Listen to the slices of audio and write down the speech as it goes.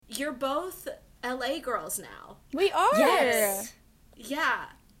you're both LA girls now. We are. Yes. Yeah.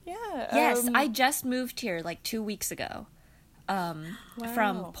 Yeah. Yes, I just moved here like 2 weeks ago. Wow.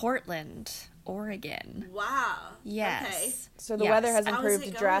 From Portland, Oregon. Wow. Yes. Okay. So the weather has How's it improved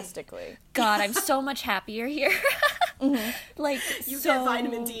going? drastically. God, I'm so much happier here. Like, You so... get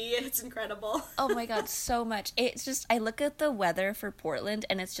vitamin D. It's incredible. Oh my God, so much. It's just, I look at the weather for Portland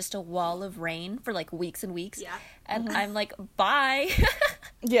and it's just a wall of rain for like weeks and weeks. Yeah. And I'm like, bye.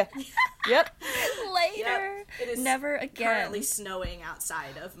 Yeah. Yep. Later. Yep. It is never again. currently snowing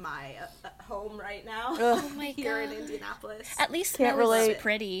outside of my home right now. Oh my Here God. in Indianapolis. At least Can't snow is relate.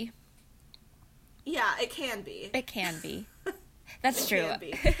 pretty. Yeah, it can be. It can be. That's It true. can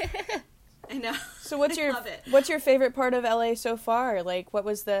be. I know. So what's I your love it. what's your favorite part of LA so far? Like, what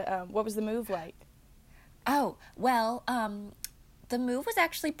was the move like? Oh, well, the move was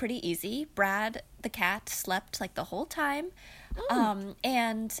actually pretty easy. Brad, the cat, slept like the whole time.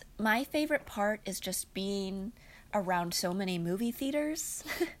 And my favorite part is just being around so many movie theaters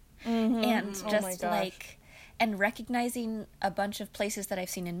and Oh my just gosh. like, and recognizing a bunch of places that I've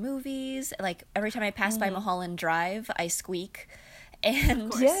seen in movies. Like every time I pass by Mulholland Drive, I squeak.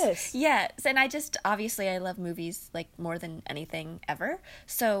 And Yes. yes, and I just, obviously I love movies like more than anything ever.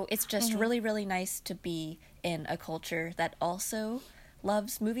 So it's just really, really nice to be in a culture that also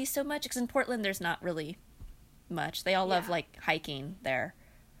loves movies so much. Because in Portland, there's not really much. They all love Yeah. like hiking there,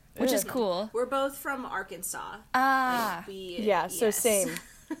 which is cool. We're both from Arkansas. Ah, Yeah. So yes. same.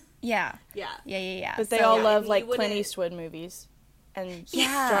 yeah. Yeah. Yeah. But they So- all yeah, love you like Clint wouldn't- Eastwood movies and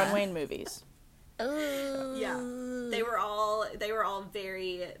Yeah. John Wayne movies. Ooh. Yeah. They were all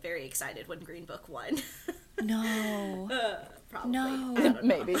very, very excited when Green Book won. No. Probably. No. I don't know.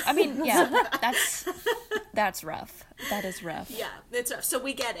 Maybe. I mean, yeah, that's rough. That is rough. Yeah, it's rough. So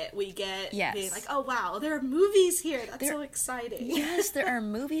we get it. We get Yes. being like, oh wow, there are movies here. That's so exciting. Yes, there are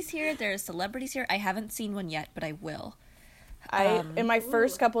movies here. There are celebrities here. I haven't seen one yet, but I will. In my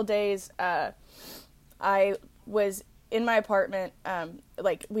first couple days, I was in my apartment.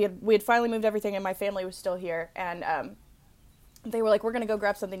 Like we had finally moved everything, and my family was still here. And they were like, "We're gonna go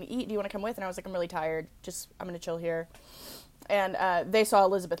grab something to eat. Do you want to come with?" And I was like, "I'm really tired. I'm gonna chill here." And they saw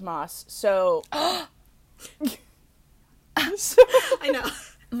Elizabeth Moss, so. So I know.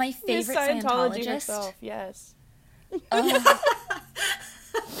 My Miss favorite Scientology Scientologist. herself, yes.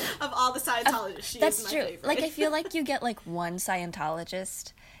 Of all the Scientologists, she That's is my true. favorite. Like I feel like you get like one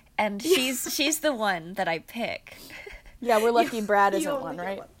Scientologist, and she's the one that I pick. Yeah, we're lucky Brad You isn't only one, get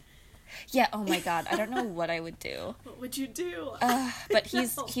right? one. Yeah. Oh my God. I don't know what I would do. What would you do? But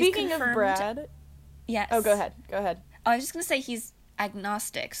he's Speaking confirmed. of Brad, Yes. oh, go ahead. I was just gonna say he's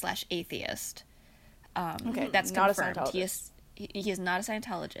agnostic/atheist. Okay, That's not a confirmed. Scientologist. He is not a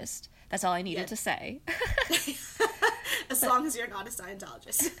Scientologist. That's all I needed to say. As long as you're not a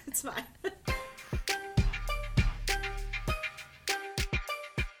Scientologist, it's fine.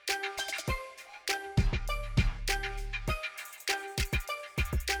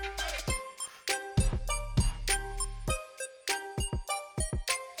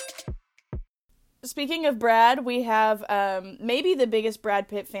 Speaking of Brad, we have maybe the biggest Brad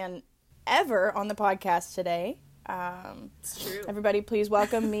Pitt fan ever on the podcast today. It's true. Everybody, please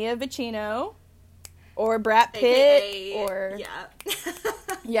welcome Mia Vicino, or Brad Pitt, AKA, or yeah.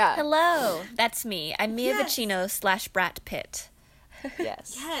 yeah, Hello, that's me. I'm Mia Yes. Vicino / Brat Pitt.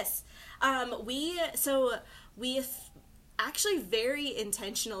 yes, Yes. We actually very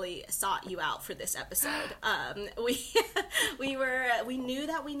intentionally sought you out for this episode. We knew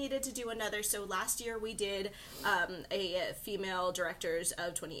that we needed to do another. So last year we did a female directors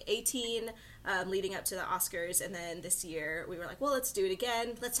of 2018, leading up to the Oscars, and then this year we were like, well, let's do it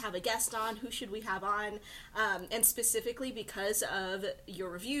again. Let's have a guest on. Who should we have on? And specifically because of your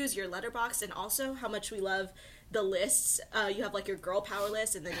reviews, your letterbox, and also how much we love the lists. You have like your girl power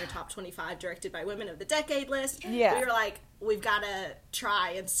list and then your top 25 directed by women of the decade list. Yeah. We were like, we've got to try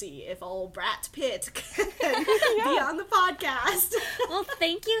and see if old Brat Pitt can be on the podcast. Well,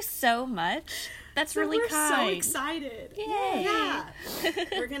 thank you so much. That's really We're kind. so excited. Yay. Yeah.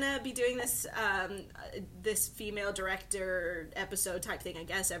 We're going to be doing this this female director episode type thing, I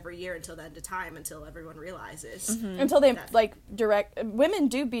guess, every year until the end of time, until everyone realizes. until they like direct. Women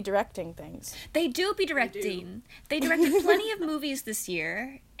do be directing things. They do be directing. They directed plenty of movies this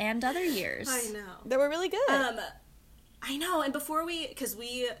year and other years. I know. They were really good. I know, and before because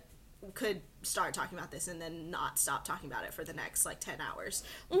we could start talking about this and then not stop talking about it for the next, 10 hours.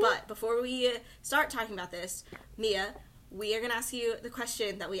 But before we start talking about this, Mia, we are going to ask you the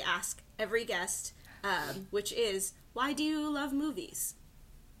question that we ask every guest, which is, why do you love movies?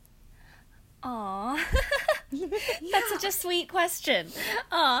 Aw. That's such a sweet question.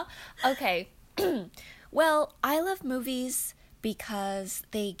 Aw. Okay. Well, I love movies because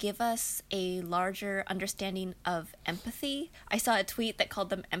they give us a larger understanding of empathy. I saw a tweet that called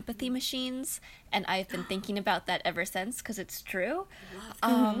them empathy machines, and I've been thinking about that ever since because it's true.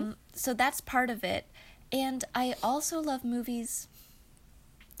 So that's part of it. And I also love movies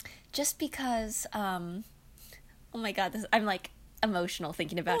just because, oh my God, I'm like emotional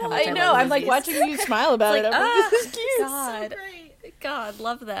thinking about how much I love I'm movies. like watching you smile about it. I'm like, this is cute. God, God,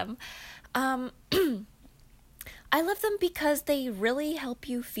 love them. I love them because they really help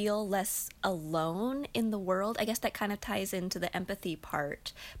you feel less alone in the world. I guess that kind of ties into the empathy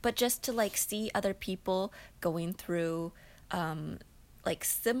part. But just to like see other people going through like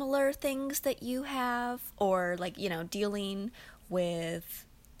similar things that you have, or like, you know, dealing with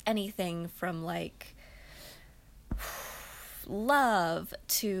anything from like love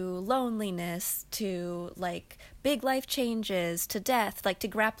to loneliness to like big life changes to death, like to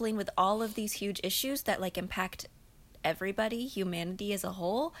grappling with all of these huge issues that like impact everybody, humanity as a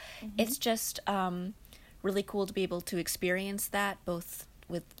whole. It's just really cool to be able to experience that both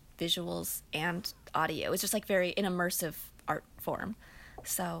with visuals and audio. It's just like very an immersive art form.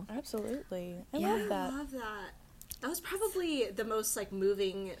 So Absolutely. I Yeah. love that. I love that. That was probably the most like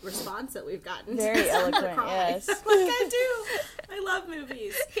moving response that we've gotten. Very eloquent, yes. Like I do. I love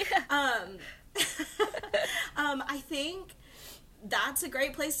movies. I think that's a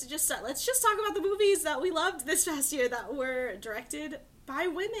great place to just start. Let's just talk about the movies that we loved this past year that were directed by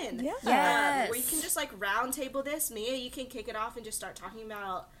women. Yeah. Yes. Where you can just like round table this. Mia, you can kick it off and just start talking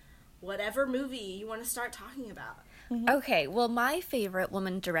about whatever movie you want to start talking about. Okay, well, my favorite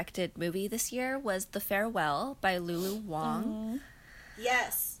woman-directed movie this year was The Farewell by Lulu Wang.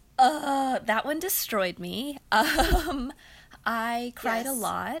 Yes. That one destroyed me. I cried a Yes.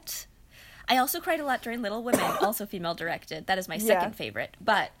 lot. I also cried a lot during Little Women, also female-directed. That is my second favorite.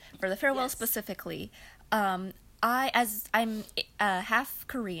 But for The Farewell specifically, I'm half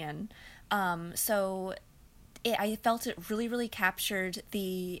Korean, so I felt it really, really captured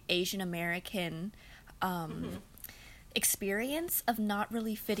the Asian American experience of not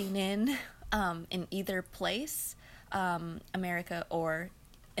really fitting in either place, America, or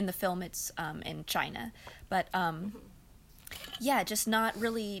in the film it's in China. But yeah, just not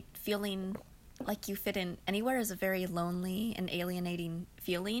really feeling like you fit in anywhere is a very lonely and alienating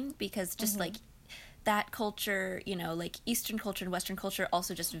feeling, because just like that culture, you know, like Eastern culture and Western culture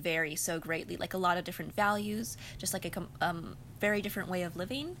also just vary so greatly, like a lot of different values, just like a very different way of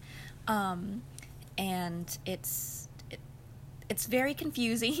living, and it's very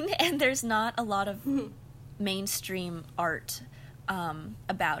confusing, and there's not a lot of mainstream art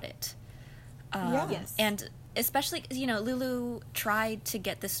about it. Yes. And especially, you know, Lulu tried to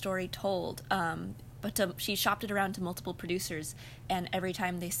get this story told, but she shopped it around to multiple producers, and every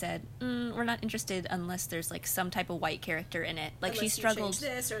time they said, we're not interested unless there's like some type of white character in it. Like, Unless she struggled. You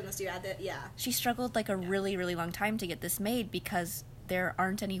change this, or unless you add that, yeah. She struggled like a really, really long time to get this made because there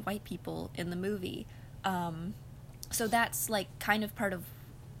aren't any white people in the movie. So that's like kind of part of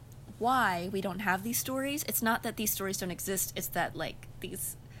why we don't have these stories. It's not that these stories don't exist, it's that like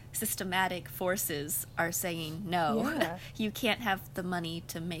these systematic forces are saying no, you can't have the money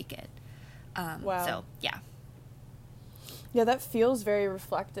to make it. Wow. So yeah. Yeah, that feels very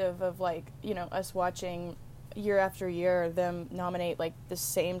reflective of, like, you know, us watching year after year them nominate like the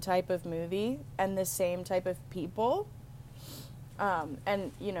same type of movie and the same type of people,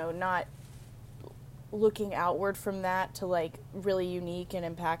 and, you know, not looking outward from that to like really unique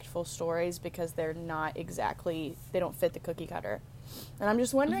and impactful stories because they're not exactly, they don't fit the cookie cutter. And I'm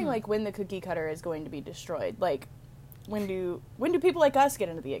just wondering like when the cookie cutter is going to be destroyed. Like when do people like us get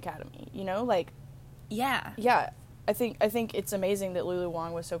into the Academy, you know? Like Yeah. I think it's amazing that Lulu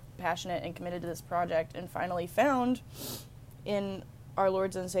Wang was so passionate and committed to this project and finally found in our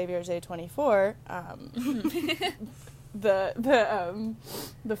Lord's and Savior's A24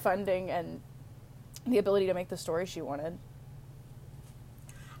 the funding and the ability to make the story she wanted.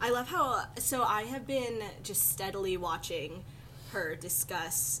 I love how, so I have been just steadily watching her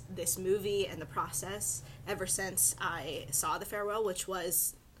discuss this movie and the process ever since I saw The Farewell, which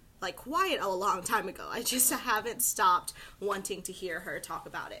was like quite a long time ago. I just haven't stopped wanting to hear her talk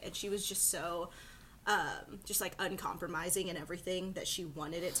about it. And she was just so just like uncompromising in everything that she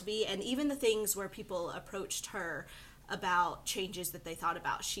wanted it to be. And even the things where people approached her about changes that they thought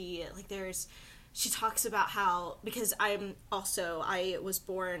about, she talks about how, because I was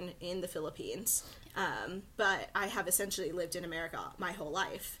born in the Philippines, but I have essentially lived in America my whole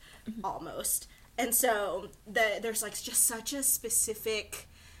life, almost. And so there's like just such a specific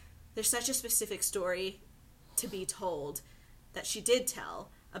there's such a specific story to be told that she did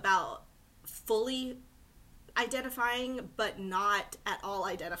tell about fully identifying but not at all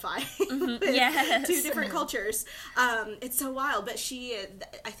identifying with Yes. two different cultures. It's so wild. But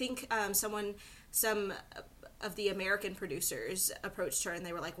I think some of the American producers approached her and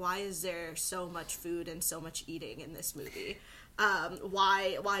they were like, why is there so much food and so much eating in this movie?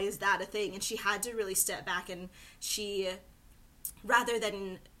 Why is that a thing? And she had to really step back, and she, rather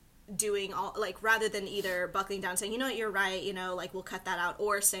than either buckling down saying, you know what, you're right, you know, like, we'll cut that out,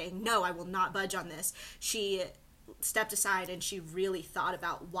 or saying, no, I will not budge on this, she stepped aside and she really thought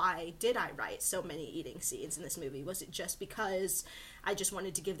about, why did I write so many eating scenes in this movie? Was it just because I just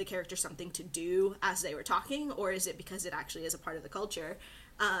wanted to give the character something to do as they were talking, or is it because it actually is a part of the culture?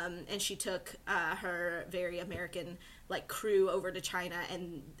 And she took her very American crew over to China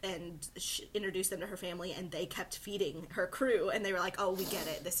and introduced them to her family, and they kept feeding her crew, and they were like, oh, we get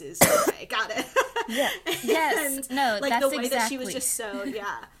it, this is okay, got it. Yeah. Yes. No, that's the way that she was exactly. just so,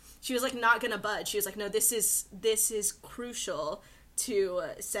 yeah, she was not gonna budge. She was like, no, this is crucial to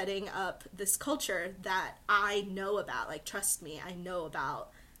setting up this culture that I know about. Trust me, I know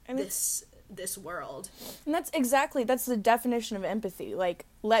about this world. And that's the definition of empathy.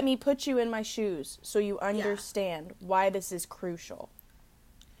 Let me put you in my shoes so you understand why this is crucial.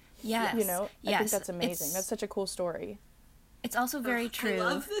 Yes. You know, I yes. think that's amazing. That's such a cool story. It's also very true. I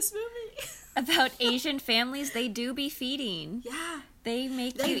love this movie. About Asian families, they do be feeding. Yeah. They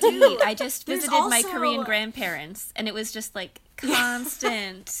make They you do. eat. I just There's visited my also- Korean grandparents, and it was just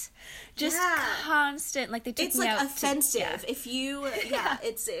constant. Just constant. They took It's me out offensive. If you,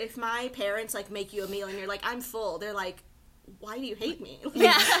 it's if my parents make you a meal and you're like, I'm full, they're like, why do you hate me?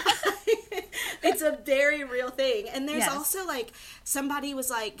 It's a very real thing. And there's also somebody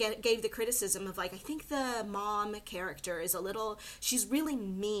was gave the criticism of I think the mom character is she's really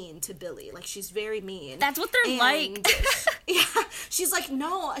mean to Billy. She's very mean. That's what they're like. Yeah. She's like,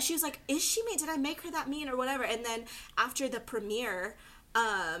 no. She was like, is she mean? Did I make her that mean or whatever? And then after the premiere,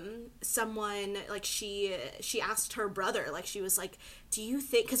 someone she asked her brother, she was like, do you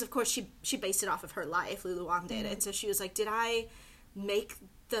think, because of course she based it off of her life, Lulu Wang did, and so she was like, did I make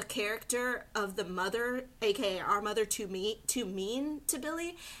the character of the mother, aka our mother, too mean to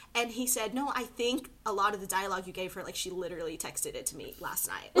Billy? And he said, no, I think a lot of the dialogue you gave her, she literally texted it to me last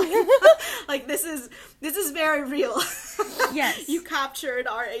night. This is very real. Yes. You captured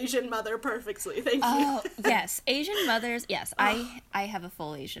our Asian mother perfectly. Thank you. Oh, yes. Asian mothers, yes. I have a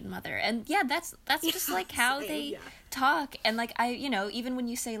full Asian mother. And that's just how same, they talk. And I, even when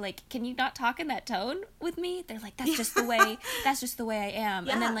you say can you not talk in that tone with me? They're like, that's just the way I am.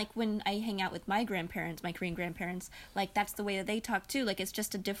 Yeah. And then when I hang out with my grandparents, my Korean grandparents, that's the way that they talk too. It's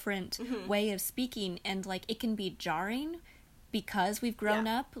just a different way of speaking, and it can be jarring because we've grown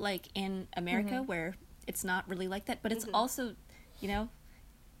up in America where it's not really like that, but it's also,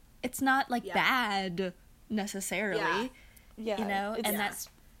 it's not bad necessarily. Yeah. And that's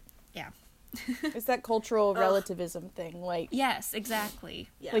It's that cultural relativism thing. yes, exactly.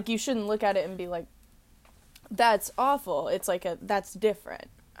 Yeah. You shouldn't look at it and be like, that's awful. It's that's different.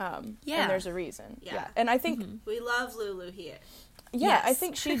 And there's a reason. Yeah. And I think We love Lulu here. I Yes.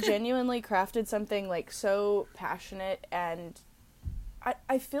 think she genuinely crafted something so passionate, and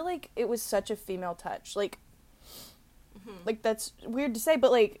I feel it was such a female touch. That's weird to say,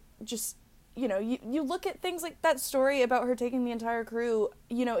 but just you look at things like that story about her taking the entire crew.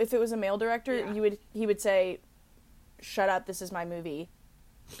 If it was a male director, he would say, shut up, this is my movie.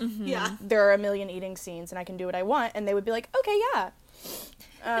 Mm-hmm. Yeah. There are a million eating scenes and I can do what I want, and they would be like, okay, yeah.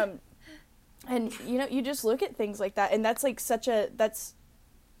 And you just look at things like that, and that's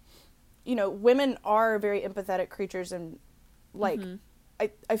women are very empathetic creatures, and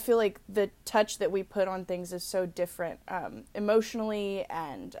I feel the touch that we put on things is so different emotionally,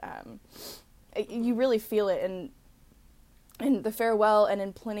 and you really feel it in The Farewell and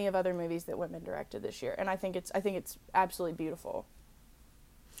in plenty of other movies that women directed this year, and I think it's absolutely beautiful.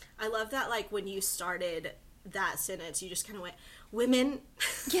 I love that when you started that sentence, you just kind of went, women.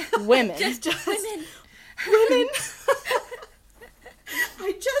 Yeah. Women. just Women. women.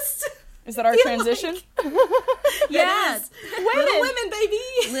 I just... Is that our feel transition? Yes. Little women, baby.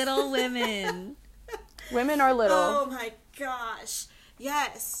 Little women. Women are little. Oh my gosh.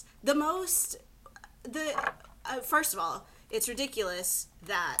 Yes. First of all, it's ridiculous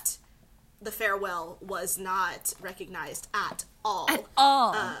that The Farewell was not recognized at all. At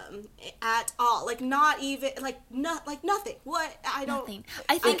all. At all. Not even, nothing. What? I don't... Nothing.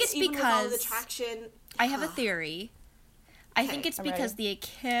 I think it's even with all the because... traction... I have a theory. I think Okay, it's I'm because ready. the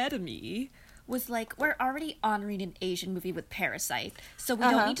Academy was like, we're already honoring an Asian movie with Parasite, so we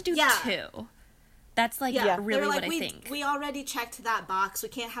don't need to do two. That's like really what I think. We already checked that box. We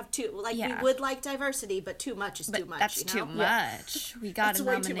can't have two. Like we would like diversity, but too much is too much. That's too much. We gotta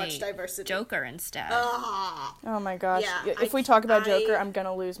nominate too much diversity. Joker instead. Oh my gosh! Yeah, if we talk about Joker, I'm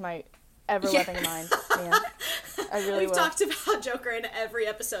gonna lose my ever-loving mind. Yeah. I really We've talked about Joker in every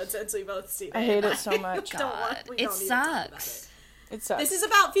episode since we both seen it. I hate it so much. It sucks. It sucks. This is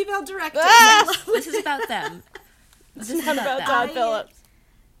about female directors. This is about them. This is not about Todd Phillips.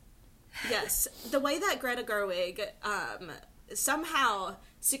 Yes, the way that Greta Gerwig somehow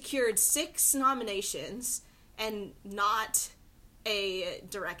secured 6 nominations and not a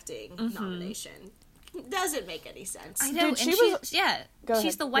directing nomination doesn't make any sense. I know, Dude,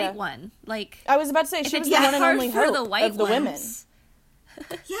 she's the white one. Like, I was about to say, she was the one and only hope of the women.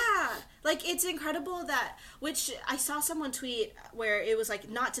 Yeah, like, it's incredible that, which I saw someone tweet where it was like,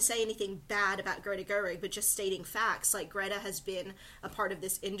 not to say anything bad about Greta Gerwig, but just stating facts. Like, Greta has been a part of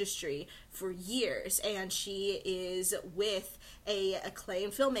this industry for years, and she is with a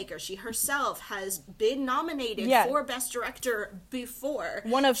acclaimed filmmaker. She herself has been nominated for Best Director before.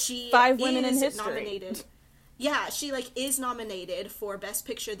 One of 5 women in history. Nominated. Yeah, she, like, is nominated for Best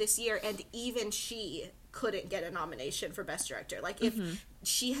Picture this year, and even she couldn't get a nomination for Best Director. Like, if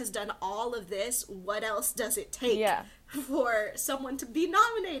she has done all of this, what else does it take for someone to be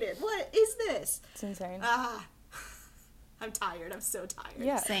nominated? What is this? It's insane. I'm tired. I'm so tired.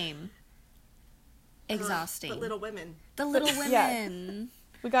 Yeah. Same. Exhausting. But Little Women. The Little Women.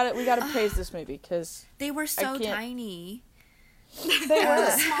 We gotta praise this movie, because they were so tiny. They were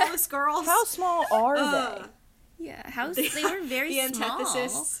the smallest girls. How small are they? Yeah, they were very small.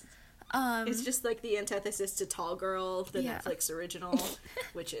 Antithesis. It's just like the antithesis to Tall Girl, the Netflix original,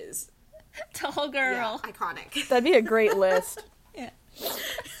 which is Tall Girl. Iconic. That'd be a great list. Yeah.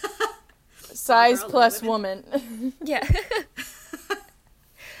 Size plus woman. Yeah.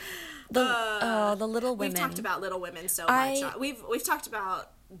 The Little Women. We've talked about Little Women so much. We've talked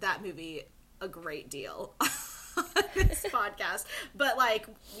about that movie a great deal on this podcast, but like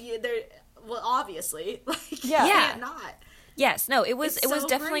obviously, like not. Yes, no, it was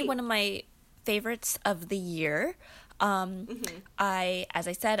definitely great. one of my favorites of the year. As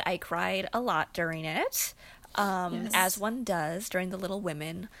I said, I cried a lot during it, as one does during The Little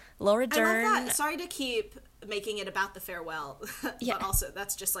Women. Laura Dern. I love that. Sorry to keep making it about the farewell, but also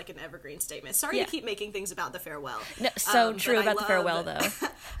that's just like an evergreen statement. Sorry to keep making things about the farewell. No, true about the farewell though.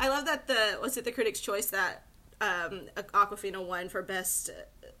 I love that the Critics' Choice that Awkwafina won for Best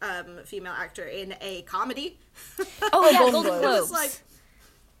Female Actor in a Comedy. Oh yeah, Golden Globes. I was like,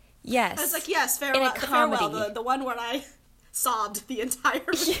 yes. I was like, yes, farewell, the farewell, the one where I sobbed the entire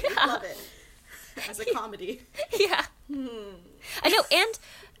movie. Love it as a comedy. Yeah, I know, and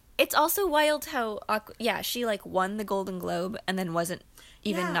it's also wild how she like won the Golden Globe and then wasn't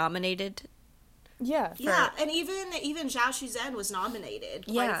even nominated. Yeah, and even Zhao Shuzhen was nominated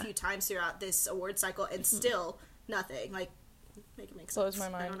quite a few times throughout this award cycle, and still nothing. Like, make it make sense. Blows my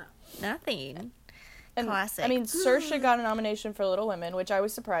mind. I don't know. Nothing. And, classic. I mean, Saoirse got a nomination for Little Women, which I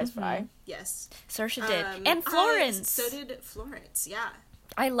was surprised by. Yes, Saoirse did, and Florence. So did Florence. Yeah,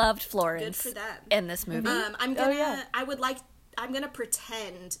 I loved Florence. Good for them. In this movie. I'm gonna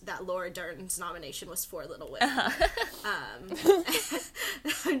pretend that Laura Dern's nomination was for Little Women.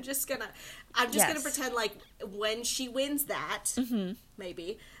 I'm just gonna pretend like when she wins that,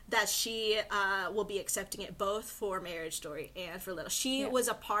 maybe that she will be accepting it both for Marriage Story and for Little. She was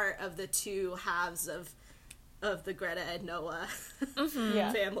a part of the two halves of the Greta and Noah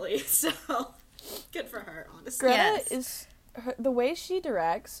family, so good for her. Honestly, Greta is the way she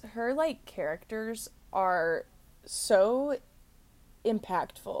directs her. Like, characters are so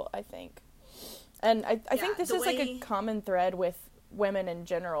impactful, I think, and I think this is like a common thread with women in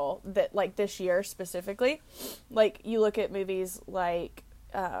general, that like this year specifically. Like, you look at movies like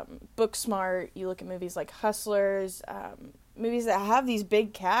Booksmart, you look at movies like Hustlers, movies that have these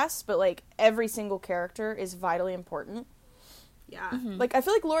big casts, but like every single character is vitally important. Like, I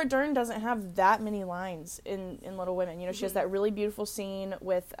feel like Laura Dern doesn't have that many lines in Little Women. You know, she has that really beautiful scene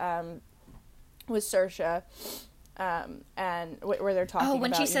with Saoirse, and where they're talking about,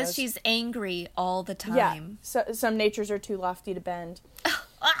 when she says she's angry all the time. Yeah, so, some natures are too lofty to bend.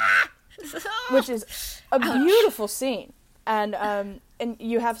 Which is a beautiful scene. And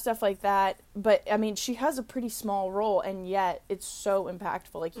you have stuff like that, but I mean, she has a pretty small role, and yet it's so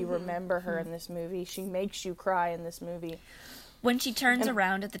impactful. Like, you remember her in this movie. She makes you cry in this movie. When she turns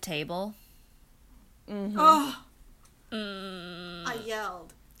around at the table. I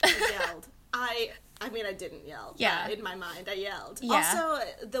yelled. I mean, I didn't yell. Yeah. In my mind, I yelled. Yeah. Also,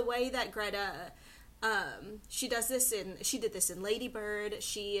 the way that Greta, she did this in Lady Bird.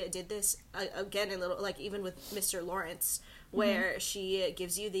 She did this again in little, like even with Mr. Lawrence, where she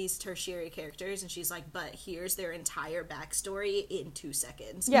gives you these tertiary characters, and she's like, "But here's their entire backstory in 2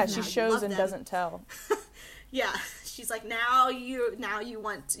 seconds." Yeah, Now she you shows love and them. doesn't tell. Yeah, she's like, now you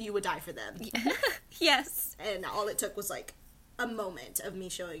would die for them. Yes. And all it took was like a moment of me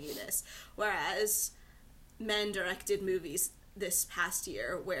showing you this. Whereas men directed movies this past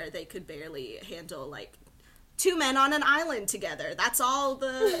year where they could barely handle like 2 men on an island together. That's all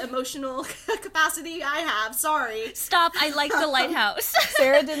the emotional capacity I have. Sorry. Stop. I like The Lighthouse.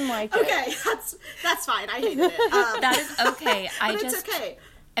 Sarah didn't like it. Okay, that's fine. I hated it. That is okay. But it's okay.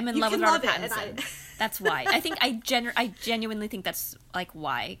 I'm in You love with can Robert love it, Pattinson. That's why. I think I genuinely think that's like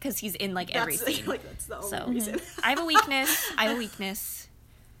why, because he's in like everything. Like, that's the only reason. I have a weakness.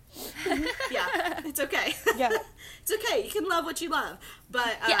 Yeah, it's okay. Yeah. It's okay. You can love what you love.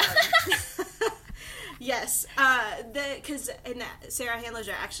 But, yes, because Sarah Handler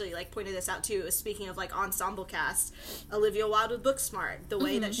actually like pointed this out too. Speaking of like ensemble cast, Olivia Wilde with Booksmart, the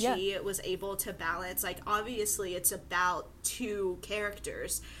way that she was able to balance, like obviously it's about 2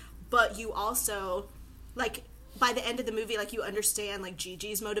 characters, but you also like by the end of the movie, like you understand like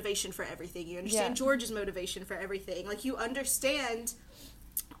Gigi's motivation for everything. You understand George's motivation for everything. Like you understand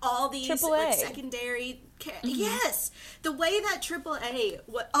all these like secondary. Yes, the way that AAA.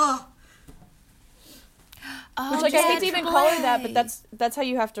 Which, like, I hate to even call her that, but that's how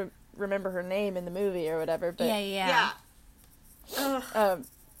you have to remember her name in the movie or whatever. But Yeah.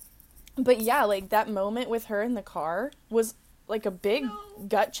 but yeah, like that moment with her in the car was like a big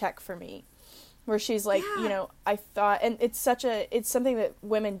gut check for me, where she's like, you know, I thought, and it's something that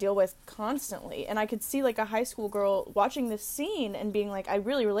women deal with constantly, and I could see like a high school girl watching this scene and being like, I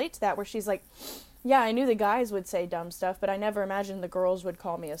really relate to that, where she's like, yeah, I knew the guys would say dumb stuff, but I never imagined the girls would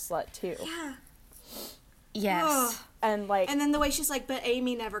call me a slut too. Yeah. Yes. Ugh. And like, and then the way she's like, but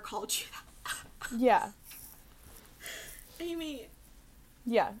Amy never called you that. yeah. Amy.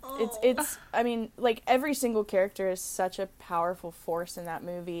 Yeah, it's. I mean, like every single character is such a powerful force in that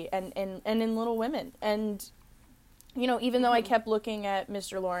movie, and in Little Women, and you know, even though I kept looking at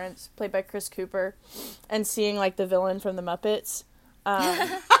Mr. Lawrence, played by Chris Cooper, and seeing like the villain from the Muppets,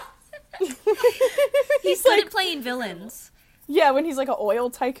 He's good at playing villains. Yeah, when he's like an oil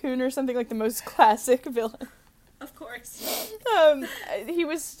tycoon or something, like the most classic villain. Of course. He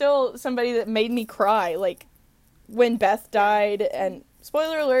was still somebody that made me cry, like when Beth died, and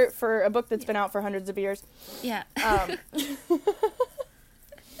spoiler alert for a book that's been out for hundreds of years. Yeah.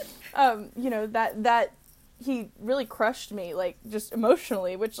 You know, that he really crushed me, like just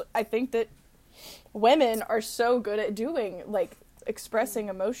emotionally, which I think that women are so good at doing, like expressing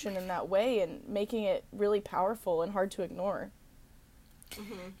emotion in that way and making it really powerful and hard to ignore.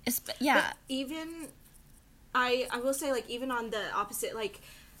 Yeah. But even I will say, like, even on the opposite, like,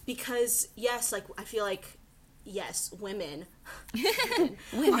 because yes, like I feel like yes, women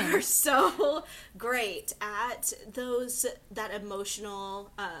are so great at that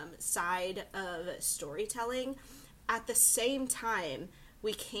emotional side of storytelling. At the same time,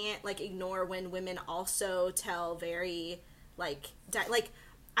 we can't like ignore when women also tell very like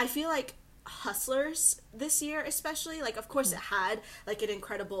I feel like Hustlers this year especially, like of course it had like an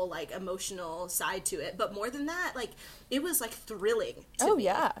incredible like emotional side to it, but more than that, like it was like thrilling to me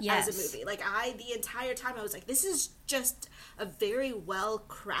as a movie. Like the entire time I was like, this is just a very well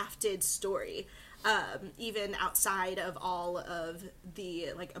crafted story, even outside of all of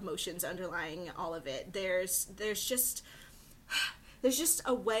the like emotions underlying all of it. There's just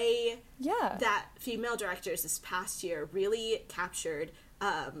a way that female directors this past year really captured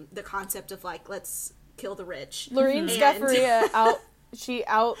the concept of like, let's kill the rich. Lorene Scafaria out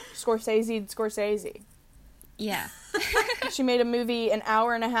Scorsese. Yeah. She made a movie an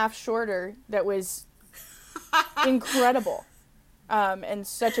hour and a half shorter that was incredible, and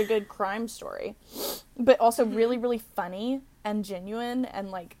such a good crime story, but also really, really funny and genuine and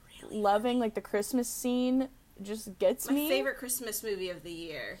like loving. Like the Christmas scene just gets me. My favorite Christmas movie of the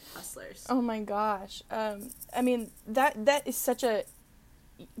year, Hustlers. Oh my gosh. I mean, that is such a,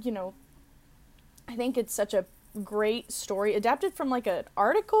 you know, I think it's such a great story adapted from like an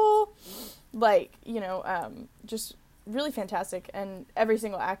article, like, you know, just really fantastic. And every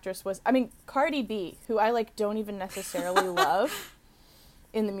single actress was, I mean, Cardi B, who I like don't even necessarily love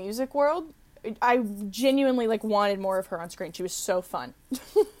in the music world, I genuinely like wanted more of her on screen. She was so fun.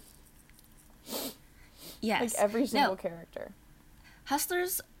 Yes. Like every single character.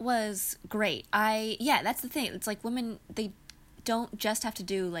 Hustlers was great. That's the thing. It's like women, they don't just have to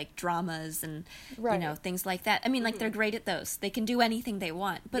do like dramas and Right. you know, things like that. I mean, like they're great at those. They can do anything they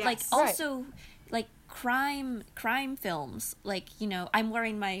want. But like Yes. also like crime films. Like, you know, I'm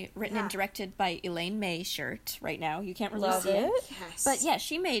wearing my written and directed by Elaine May shirt right now. You can't really Love see it. it. Yes. But yeah,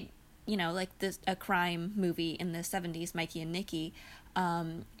 she made, you know, like a crime movie in the 70s, Mikey and Nikki.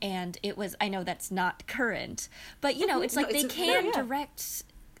 And it was, I know that's not current, but you know, it's like they can direct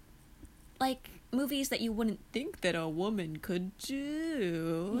like movies that you wouldn't think that a woman could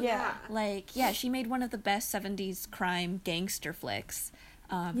do. Yeah. Like, yeah, she made one of the best 70s crime gangster flicks.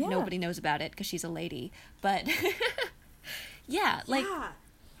 Nobody knows about it because she's a lady, but yeah, like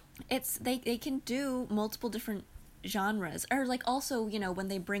it's they can do multiple different genres, or like also, you know, when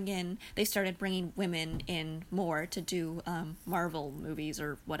they started bringing women in more to do Marvel movies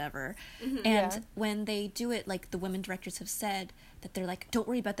or whatever, and when they do it, like the women directors have said that they're like, don't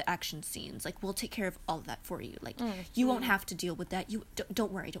worry about the action scenes, like we'll take care of all of that for you, like you won't have to deal with that, you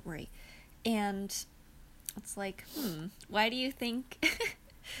don't worry, and it's like, why do you think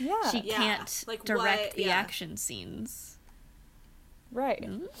she can't like, direct the action scenes? Right.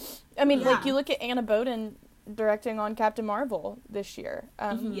 I mean, like, you look at Anna Boden directing on Captain Marvel this year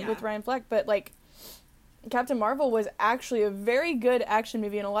with Ryan Fleck, but, like, Captain Marvel was actually a very good action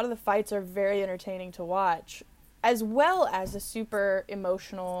movie, and a lot of the fights are very entertaining to watch, as well as a super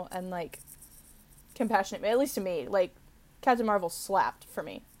emotional and, like, compassionate, at least to me. Like, Captain Marvel slapped for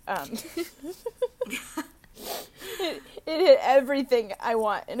me. It hit everything I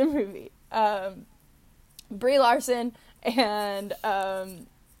want in a movie. Brie Larson and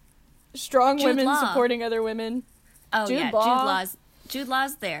strong Jude women Law. supporting other women. Oh, Jude Law. Jude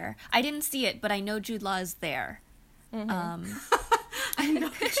Law's there. I didn't see it, but I know Jude Law is there. I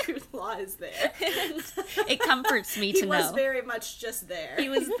know Jude Law is there. It comforts me to know. He was very much just there. He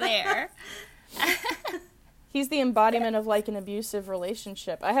was there. He's the embodiment of, like, an abusive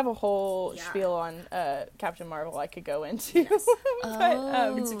relationship. I have a whole spiel on Captain Marvel I could go into. Yes.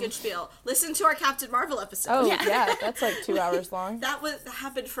 But, it's a good spiel. Listen to our Captain Marvel episode. oh, yeah, that's like 2 hours long. That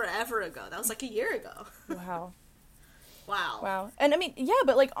happened forever ago. That was like a year ago. Wow. Wow. And I mean, yeah,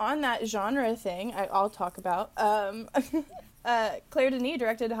 but like on that genre thing, I'll talk about, Claire Denis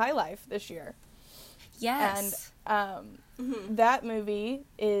directed High Life this year. Yes. And that movie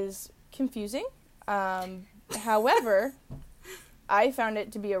is confusing. However, I found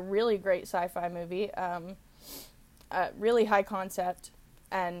it to be a really great sci-fi movie, really high concept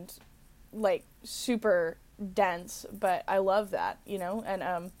and like super dense, but I love that, you know,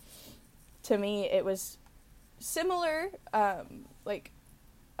 and to me it was similar, like,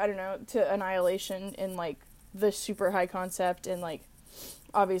 I don't know, to Annihilation in like the super high concept, and like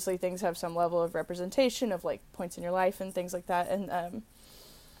obviously things have some level of representation of like points in your life and things like that, and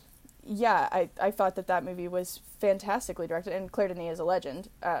yeah, I thought that movie was fantastically directed, and Claire Denis is a legend.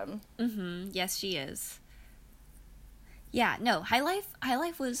 Yes, she is. Yeah, no, High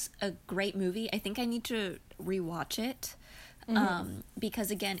Life was a great movie. I think I need to rewatch it,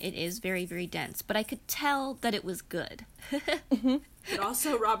 because again, it is very, very dense, but I could tell that it was good. But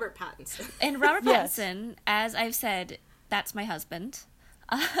also Robert Pattinson. And Robert Pattinson, as I've said, that's my husband.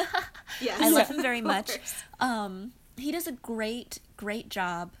 Yes. I love him very much. He does a great, great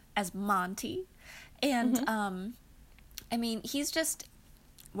job as Monty. And, I mean, he's just...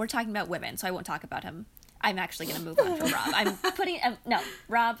 We're talking about women, so I won't talk about him. I'm actually going to move on from Rob. I'm putting... no,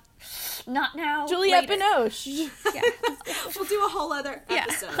 Rob, not now. Juliette later. Binoche. Yeah. We'll do a whole other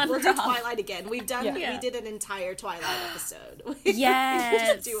episode. on We'll do Rob. Twilight again. We Yeah. did an entire Twilight episode. Yes. We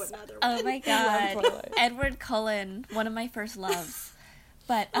should do another one. Oh my Twilight. god. Edward Cullen, one of my first loves.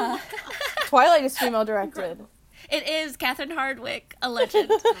 But, Twilight is female directed. it is Catherine Hardwicke, a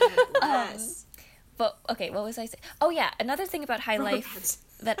legend. Yes. But, okay, what was I saying? Oh, yeah, another thing about High Robert Life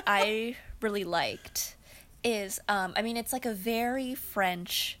Pattinson. that I really liked is, I mean, it's like a very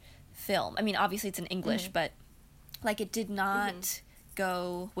French film. I mean, obviously it's in English, but, like, it did not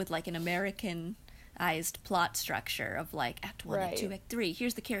go with, like, an Americanized plot structure of, like, Act 1, Act 2, Act 3.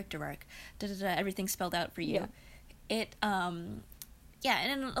 Here's the character arc. Da-da-da, everything spelled out for you. Yeah. It, yeah,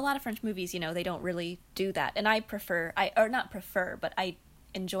 and in a lot of French movies, you know, they don't really do that. And I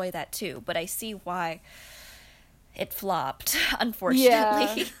enjoy that too, but I see why it flopped,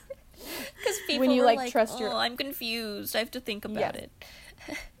 unfortunately. Because people When you, were like, like, trust oh, your... I'm confused. I have to think about it.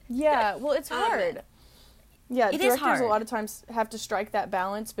 Yeah, well, it's hard. Yeah, It is directors hard. a lot of times have to strike that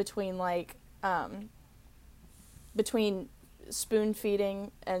balance between, like, between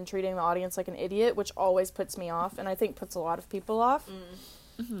spoon-feeding and treating the audience like an idiot, which always puts me off, and I think puts a lot of people off.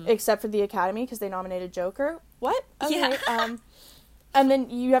 Except for the Academy, because they nominated Joker. What? Okay, Yeah. And then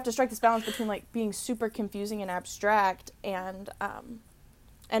you have to strike this balance between, like, being super confusing and abstract, and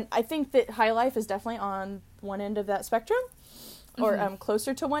I think that High Life is definitely on one end of that spectrum, or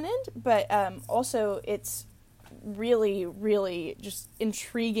closer to one end, but also it's really, really just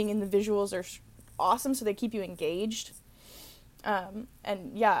intriguing, and the visuals are awesome, so they keep you engaged. And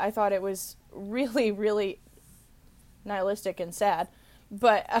yeah, I thought it was really, really nihilistic and sad.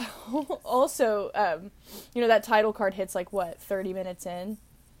 But also, that title card hits, like, 30 minutes in?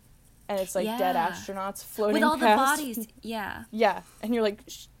 And it's, like, dead astronauts floating with all past. the bodies. Yeah. Yeah. And you're like,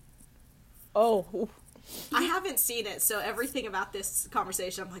 oh. I haven't seen it, so everything about this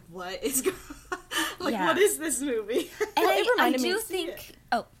conversation, I'm like, what is what is this movie? And Well, it I reminded me do of think...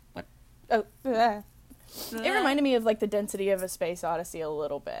 Oh, what? Oh, bleh. It reminded me of, like, the density of A Space Odyssey a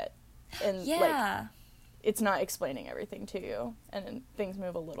little bit. And, like, it's not explaining everything to you, and then things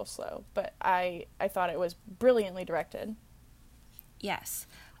move a little slow. But I thought it was brilliantly directed. Yes.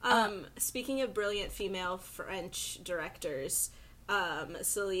 Speaking of brilliant female French directors,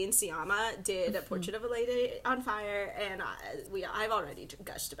 Celine Sciamma did A Portrait of a Lady on Fire, and I've already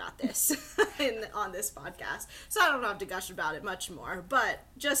gushed about this on this podcast, so I don't have to gush about it much more. But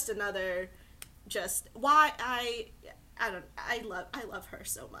I love her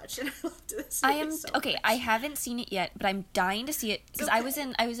so much, and I loved this movie so much. I haven't seen it yet, but I'm dying to see it because I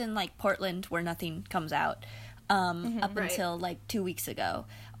was in like Portland where nothing comes out up until like 2 weeks ago.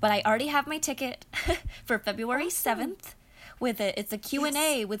 But I already have my ticket for February 7th it's a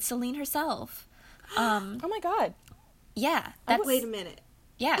Q&A with Celine herself. Oh my god. Yeah. Wait a minute.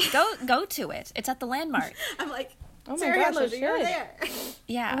 Yeah, go to it. It's at the Landmark. I'm like, Oh my Sarah gosh, you're there.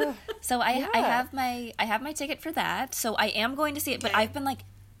 Yeah. So I have my ticket for that. So I am going to see it, but I've been like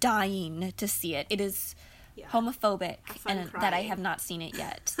dying to see it. It is homophobic and that I have not seen it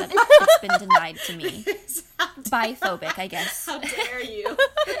yet. That it's been denied to me. Biphobic, I guess. How dare you?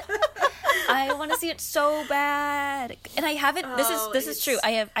 I want to see it so bad. And I haven't this is true.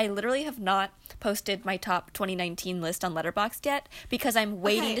 I literally have not posted my top 2019 list on Letterboxd yet because I'm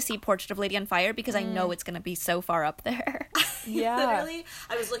waiting to see Portrait of a Lady on Fire because I know it's going to be so far up there. Yeah. Literally,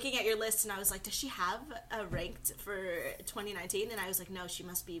 I was looking at your list and I was like, does she have a ranked for 2019? And I was like, no, she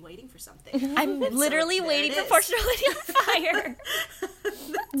must be waiting for something. I'm literally waiting for Portrait of a Lady on Fire.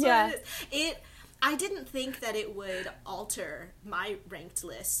 Yeah. I didn't think that it would alter my ranked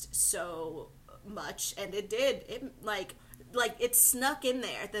list so much, and it did. It snuck in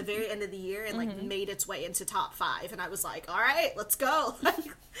there at the very end of the year and like made its way into top 5, and I was like, all right, let's go.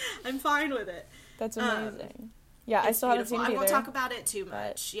 I'm fine with it. That's amazing. Yeah, I still haven't seen it either. I won't talk about it too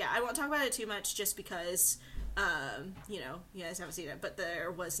much. Yeah, I won't talk about it too much just because you guys haven't seen it, but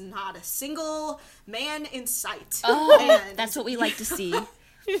there was not a single man in sight. Oh, that's what we like to see.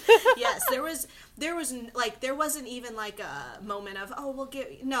 Yes, there wasn't even like a moment of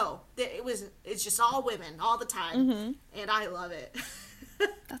it's just all women all the time, and I love it.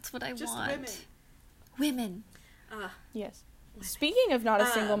 That's what I just want. Women. Yes. Speaking of not a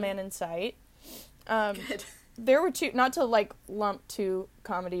single man in sight, good. There were two, not to like lump two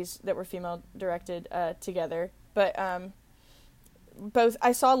comedies that were female directed together, but both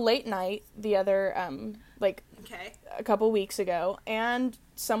I saw Late Night the other a couple weeks ago, and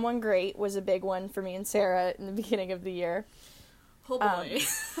Someone Great was a big one for me and Sarah in the beginning of the year. Oh boy.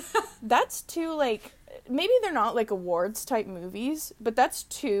 That's two, like, maybe they're not like awards type movies, but that's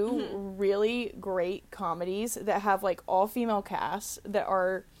two really great comedies that have like all female casts that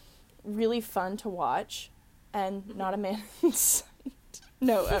are really fun to watch and not a man in sight.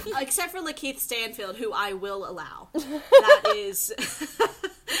 No, except for Lakeith Stanfield, who I will allow. That is,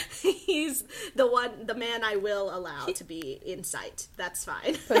 he's the man I will allow to be in sight. That's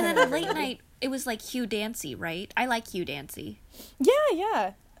fine. And then Late Night, it was like Hugh Dancy, right? I like Hugh Dancy.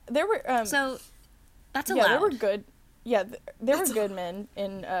 Yeah. There were so that's allowed. Yeah, there were good. Yeah, there were good men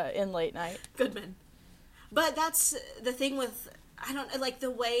in Late Night. Good men, but that's the thing with like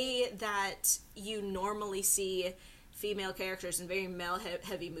the way that you normally see female characters in very male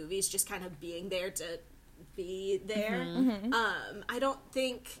heavy movies just kind of being there to be there. I don't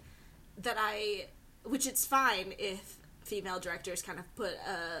think that which it's fine if female directors kind of put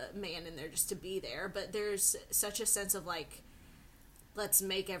a man in there just to be there, but there's such a sense of like, let's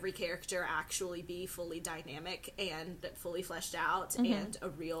make every character actually be fully dynamic and fully fleshed out and a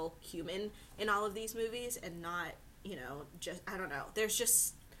real human in all of these movies, and not, just, I don't know, there's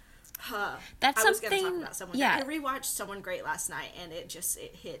just that's I was something. Gonna talk about Someone Great. I rewatched Someone Great last night, and it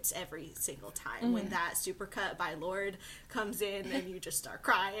hits every single time when that supercut by Lorde comes in, and you just start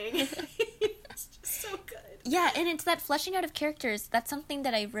crying. It's just so good. Yeah, and it's that fleshing out of characters. That's something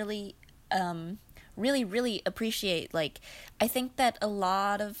that I really really, really appreciate. Like, I think that a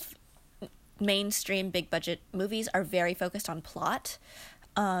lot of mainstream big budget movies are very focused on plot.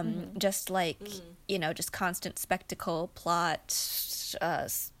 Just like, just constant spectacle, plot,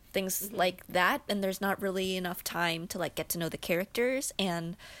 things like that. And there's not really enough time to, like, get to know the characters.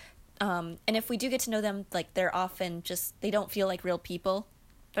 And if we do get to know them, like, they're often just, they don't feel like real people.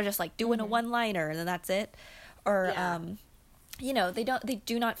 They're just, like, doing a one-liner and then that's it. Or, they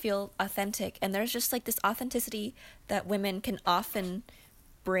do not feel authentic. And there's just, like, this authenticity that women can often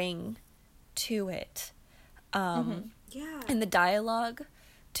bring to it. And the dialogue,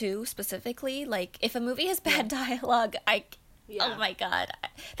 too, specifically. Like, if a movie has bad dialogue, oh my God.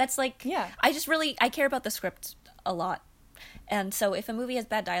 That's, like, I care about the script a lot. And so if a movie has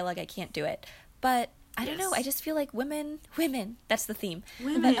bad dialogue, I can't do it. But I don't know. I just feel like women, that's the theme.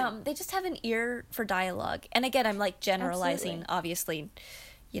 Women. But, they just have an ear for dialogue. And again, I'm, like, generalizing, obviously,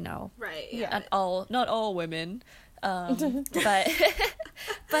 Right. Yeah. Not all women. But there's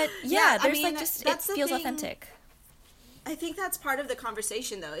just, it feels authentic. I think that's part of the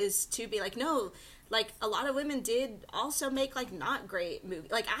conversation, though, is to be like, no, like, a lot of women did also make, like, not great movies.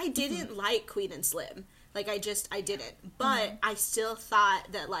 Like, I didn't like Queen and Slim. Like, I didn't. But I still thought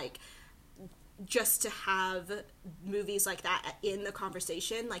that, like, just to have movies like that in the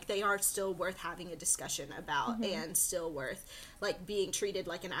conversation, like, they are still worth having a discussion about and still worth, like, being treated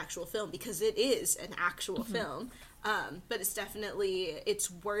like an actual film, because it is an actual film. But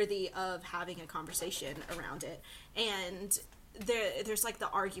it's worthy of having a conversation around it. And there's like the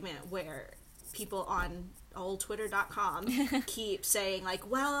argument where people on old Twitter.com keep saying, like,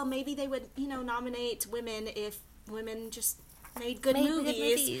 well, maybe they would, nominate women if women just made good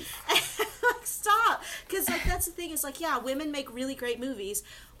movies. Like, stop. Because, like, that's the thing, is, like, yeah, women make really great movies.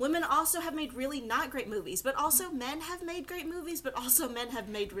 Women also have made really not great movies, but also men have made great movies, but also men have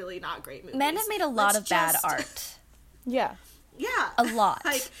made really not great movies. Men have made a lot of bad art. Yeah. Yeah. A lot.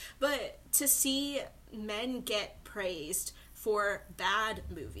 Like, but to see men get praised for bad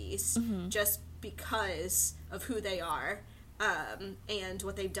movies just because of who they are, and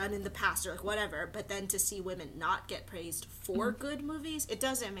what they've done in the past, or, like, whatever, but then to see women not get praised for good movies, it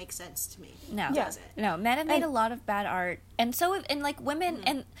doesn't make sense to me. No. It doesn't. No, men have made a lot of bad art, and so women,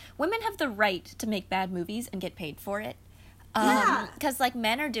 and women have the right to make bad movies and get paid for it. Because, like,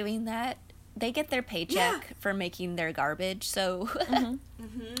 men are doing that. They get their paycheck for making their garbage, so...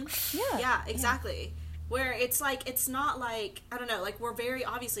 Yeah, exactly. Where it's, like, it's not like, I don't know, like, we're very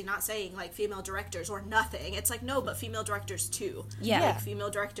obviously not saying, like, female directors or nothing. It's like, no, but female directors, too. Yeah. Like, female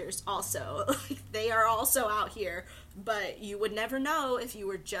directors also. Like, they are also out here, but you would never know if you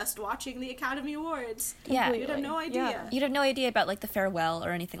were just watching the Academy Awards. Yeah. You'd have no idea. Yeah. You'd have no idea about, like, The Farewell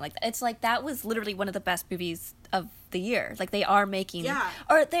or anything like that. It's like, that was literally one of the best movies of the year. Like, they are making... Yeah.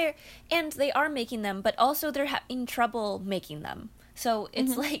 They are making them, but also they're having trouble making them. So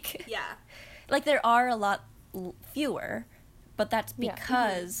it's like... Yeah. Like, there are a lot fewer, but that's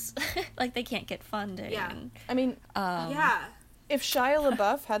because, like, they can't get funding. Yeah. I mean, if Shia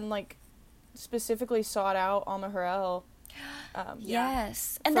LaBeouf hadn't, like, specifically sought out Alma Harrell,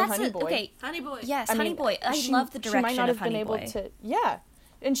 yes, and from that's Honey Boy. Okay. Honey Boy. Yes, I Honey mean, Boy. I love the direction she might not have of Honey been able Boy. to. Yeah,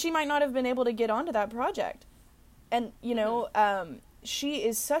 and she might not have been able to get onto that project, and she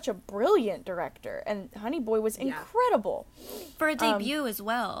is such a brilliant director, and Honey Boy was incredible For a debut as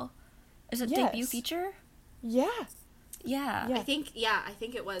well. Is it debut feature? Yeah. Yeah. I think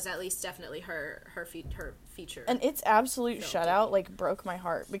it was at least definitely her feature. And its absolute shutout, like, broke my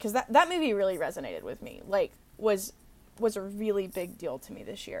heart, because that movie really resonated with me. Like, was a really big deal to me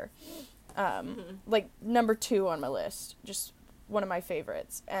this year. Like, number 2 on my list, just one of my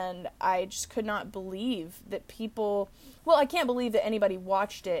favorites. And I just could not believe that I can't believe that anybody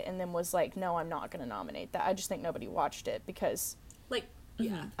watched it and then was like, no, I'm not going to nominate that. I just think nobody watched it because, like,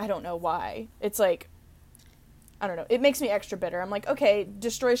 I don't know why. It's like, I don't know. It makes me extra bitter. I'm like, okay,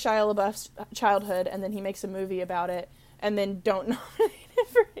 destroy Shia LaBeouf's childhood, and then he makes a movie about it, and then don't nominate it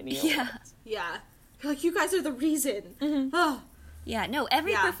for any awards. Yeah. You're like, you guys are the reason. Oh. Yeah, no,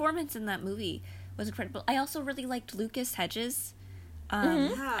 every performance in that movie was incredible. I also really liked Lucas Hedges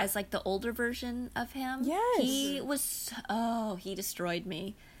as, like, the older version of him. Yes. He was, he destroyed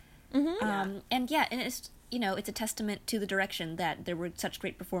me. And it's, it's a testament to the direction that there were such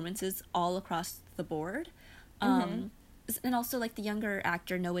great performances all across the board. And also, like, the younger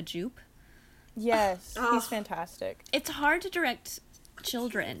actor, Noah Jupe. Yes, he's fantastic. It's hard to direct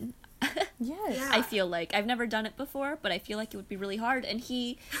children. Yes. Yeah. I feel like I've never done it before, but I feel like it would be really hard. And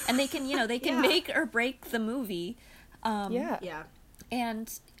they can, they can make or break the movie. Yeah.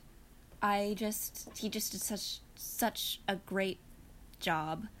 And he just did such a great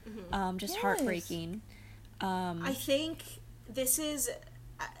job. Just Yes. heartbreaking. I think this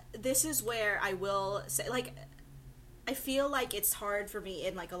is where I will say, like, I feel like it's hard for me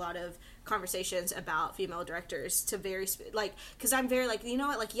in, like, a lot of conversations about female directors to because I'm very, like, you know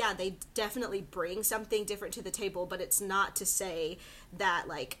what, like, yeah, they definitely bring something different to the table, but it's not to say that,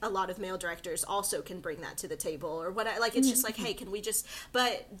 like, a lot of male directors also can bring that to the table, or what, like, it's just like, hey, can we just,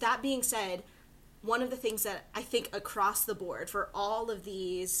 but that being said, one of the things that I think across the board for all of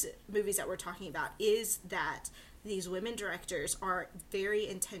these movies that we're talking about is that these women directors are very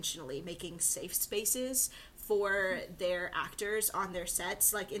intentionally making safe spaces for their actors on their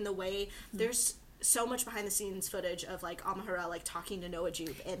sets, like, in the way there's so much behind the scenes footage of, like, Amahara, like, talking to Noah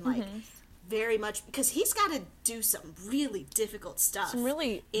Jupe and, like, very much, because he's got to do some really difficult stuff, Some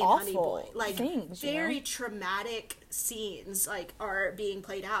really in awful Honey Boy, like, things, very traumatic scenes, like, are being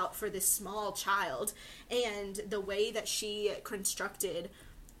played out for this small child, and the way that she constructed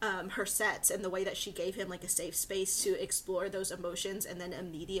her sets, and the way that she gave him, like, a safe space to explore those emotions and then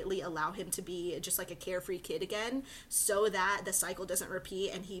immediately allow him to be just, like, a carefree kid again, so that the cycle doesn't repeat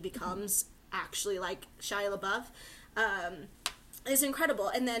and he becomes actually, like, Shia LaBeouf, is incredible.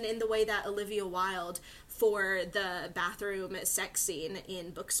 And then in the way that Olivia Wilde, for the bathroom sex scene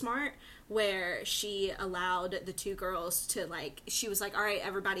in Booksmart, where she allowed the two girls to, like, she was like, all right,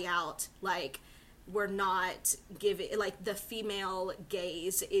 everybody out, like, we're not giving, like, the female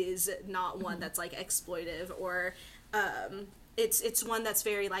gaze is not one that's, like, exploitive, or it's one that's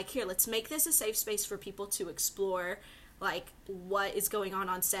very, like, here, let's make this a safe space for people to explore, like, what is going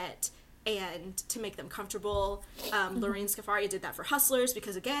on set, and to make them comfortable. Lorraine Scafaria did that for Hustlers,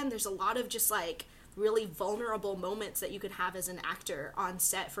 because, again, there's a lot of just, like, really vulnerable moments that you could have as an actor on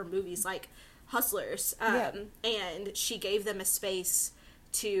set for movies like Hustlers, and she gave them a space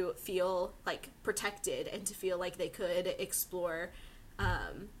to feel, like, protected and to feel like they could explore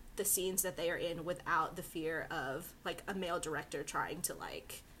the scenes that they are in without the fear of, like, a male director trying to,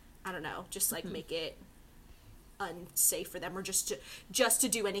 like, I don't know, just, like, make it unsafe for them, or just to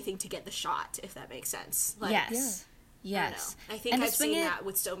do anything to get the shot, if that makes sense. Like, Yes. Yes. I think I've seen that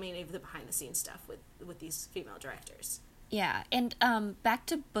with so many of the behind the scenes stuff with these female directors. Yeah, and back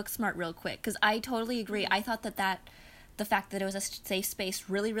to Booksmart real quick, because I totally agree. I thought that the fact that it was a safe space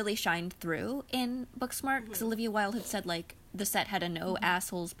really, really shined through in Booksmart, because Olivia Wilde had said, like, the set had a no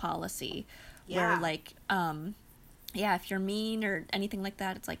assholes policy, where, like, if you're mean or anything like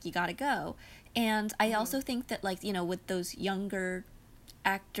that, it's like, you gotta go. And I also think that, like, you know, with those younger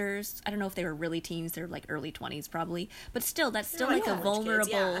actors, I don't know if they were really teens, they're, like, early 20s probably, but still, that's still, like, a vulnerable...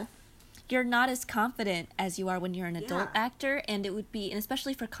 Kids, you're not as confident as you are when you're an adult actor, and it would be, and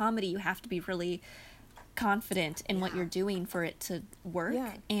especially for comedy, you have to be really confident in what you're doing for it to work.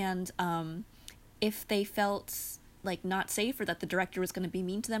 And if they felt, like, not safe, or that the director was going to be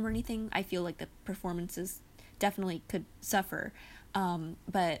mean to them or anything, I feel like the performances definitely could suffer.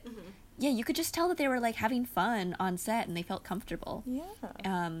 But yeah, you could just tell that they were, like, having fun on set and they felt comfortable.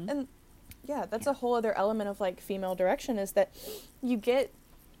 And that's a whole other element of, like, female direction, is that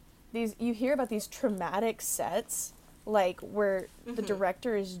you hear about these traumatic sets, like, where the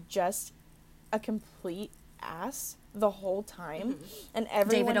director is just a complete ass the whole time, and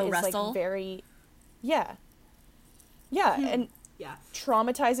everyone is, Russell. like, very and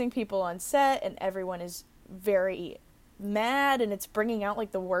traumatizing people on set, and everyone is very mad, and it's bringing out,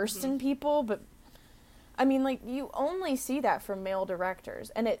 like, the worst in people. But I mean, like, you only see that from male directors,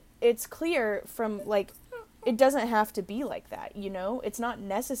 and it's clear from, like, it doesn't have to be like that, you know? It's not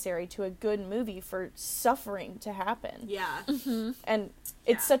necessary to a good movie for suffering to happen. And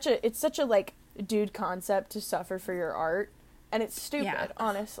it's such a like, dude concept to suffer for your art, and it's stupid,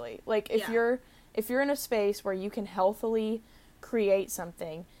 honestly. Like, if you're in a space where you can healthily create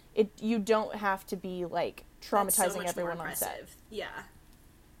something, you don't have to be, like, traumatizing everyone on set.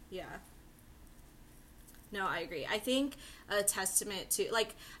 No, I agree. I think a testament to,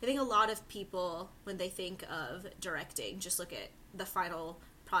 like, I think a lot of people, when they think of directing, just look at the final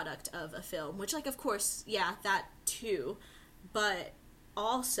product of a film, which, like, of course, that too, but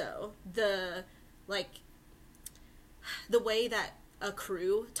also the way that a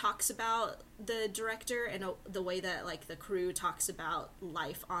crew talks about the director, and the way that, like, the crew talks about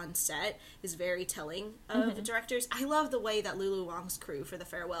life on set is very telling of directors. I love the way that Lulu Wang's crew for The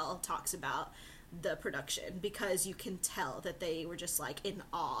Farewell talks about the production, because you can tell that they were just, like, in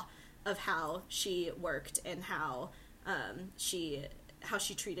awe of how she worked and how she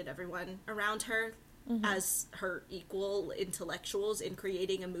treated everyone around her. as her equal intellectuals in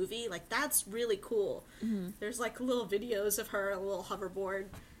creating a movie. Like, that's really cool. There's like little videos of her on a little hoverboard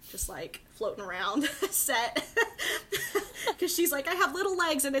just like floating around set because she's like, I have little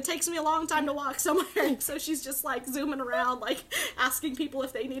legs and it takes me a long time to walk somewhere, so she's just like zooming around, like asking people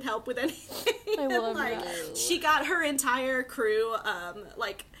if they need help with anything. I love like that. she got her entire crew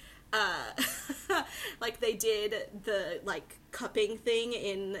like they did the like cupping thing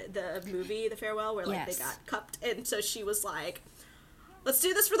in the movie The Farewell, where like they got cupped, and so she was like, let's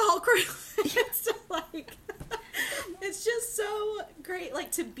do this for the whole crew. So like it's just so great,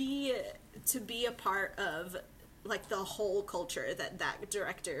 like to be a part of like the whole culture that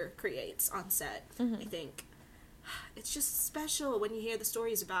director creates on set. I think it's just special when you hear the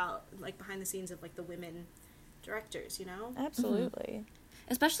stories about like behind the scenes of like the women directors, you know? Absolutely.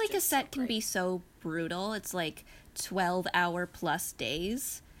 Especially because set can be so brutal. It's like 12-hour plus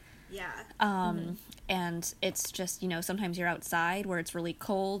days. Yeah. And it's just, you know, sometimes you're outside where it's really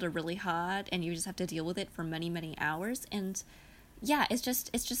cold or really hot and you just have to deal with it for many, many hours. And yeah, it's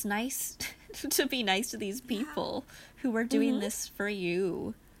just nice to be nice to these people who are doing this for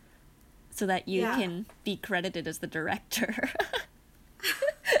you so that you can be credited as the director.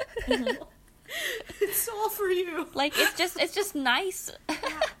 It's all for you. Like, it's just nice.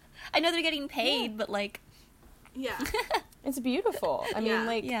 I know they're getting paid, but like... Yeah. It's beautiful. I mean,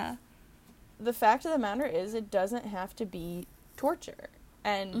 like... Yeah. The fact of the matter is, it doesn't have to be torture.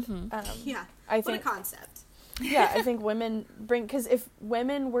 And, I think... What a concept. Yeah, I think women bring... Because if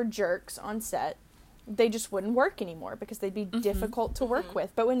women were jerks on set, they just wouldn't work anymore because they'd be difficult to work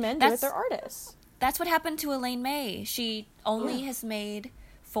with. But when men do it, they're artists. That's what happened to Elaine May. She only has made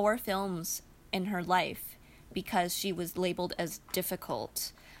 4 films in her life because she was labeled as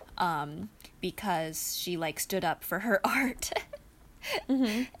difficult, because she like stood up for her art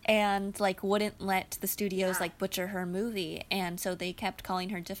and like wouldn't let the studios like butcher her movie, and so they kept calling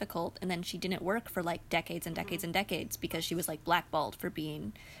her difficult, and then she didn't work for like decades and decades and decades because she was like blackballed for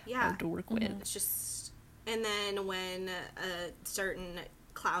being hard to work with. It's just, and then when a certain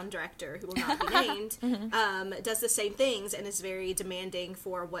clown director who will not be named does the same things and is very demanding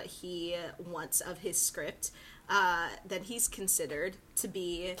for what he wants of his script, then he's considered to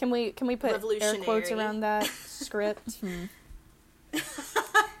be Can we put air quotes around that script?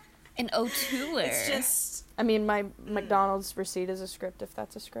 An auteur. It's just, I mean, my McDonald's receipt is a script, if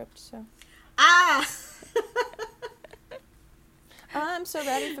that's a script, so. I'm so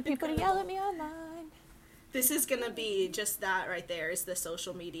ready for people to yell at me online. This is gonna be just that right there is the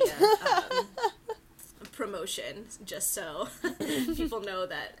social media promotion, just so people know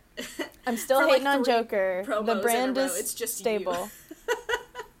that. I'm still hating like on Joker. The brand is it's just stable.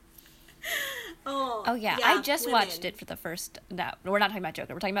 Oh yeah, I just watched it for the first. No, we're not talking about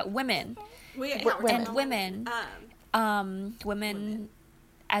Joker. We're talking about women. Women,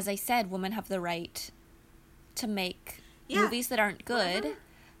 as I said, women have the right to make movies that aren't good.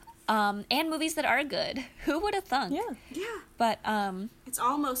 And movies that are good. Who would have thunk? Yeah. But, it's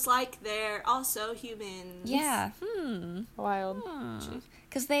almost like they're also humans. Yeah. Wild.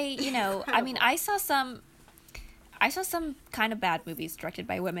 Because they, you know, I mean, I saw some kind of bad movies directed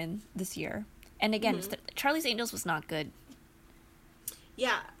by women this year. And again, Charlie's Angels was not good.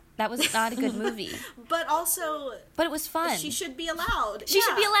 Yeah. That was not a good movie. But it was fun. She should be allowed. She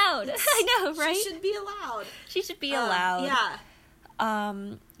should be allowed. I know, right? She should be allowed. She should be allowed.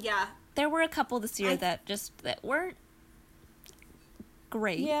 Yeah. There were a couple this year that weren't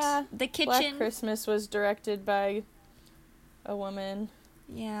great. Yeah. The Kitchen. Black Christmas was directed by a woman.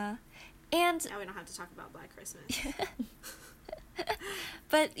 Yeah. And now we don't have to talk about Black Christmas.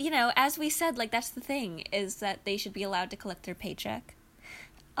 But, you know, as we said, like, that's the thing, is that they should be allowed to collect their paycheck.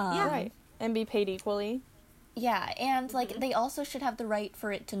 Right. And be paid equally. Yeah, and, like, they also should have the right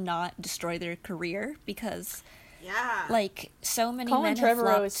for it to not destroy their career, because... Yeah. Like, so many Colin men have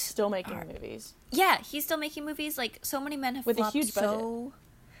Trevorrow flopped... is still making movies. Yeah, he's still making movies. Like, so many men have with flopped a huge budget.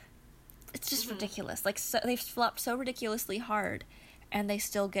 It's just ridiculous. Like, so they've flopped so ridiculously hard, and they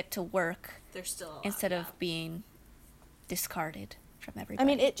still get to work. They're still alive, instead of being discarded from everybody. I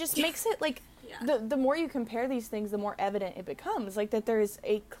mean, it just makes it, like, the more you compare these things, the more evident it becomes. Like, that there is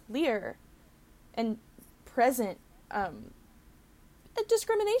a clear and present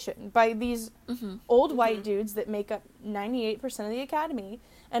discrimination by these old white dudes that make up 98% of the Academy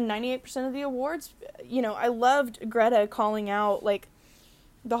and 98% of the awards. You know, I loved Greta calling out, like,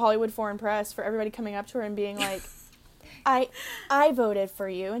 the Hollywood Foreign Press for everybody coming up to her and being like, I voted for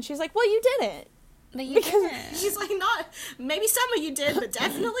you. And she's like, well, you didn't. But you didn't. She's like, not, maybe some of you did, but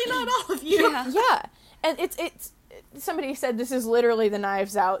definitely not all of you. Yeah. And it's somebody said this is literally the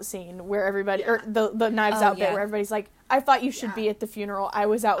Knives Out scene where everybody, or the Knives Out bit where everybody's like, I thought you should be at the funeral. I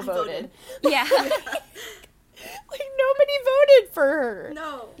was outvoted. Yeah. Like, nobody voted for her.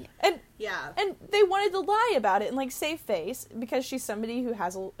 No. And they wanted to lie about it and, like, save face because she's somebody who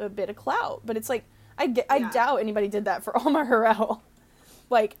has a bit of clout. But it's like, I doubt anybody did that for Alma Harrell.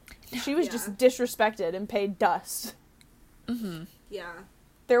 Like, she was just disrespected and paid dust. Mm-hmm. Yeah.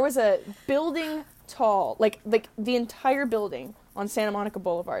 There was a building tall, like the entire building on Santa Monica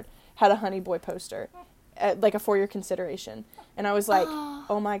Boulevard had a Honey Boy poster, like a for your consideration. And I was like,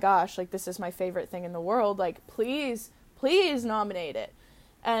 oh my gosh, like, this is my favorite thing in the world. Like, please nominate it.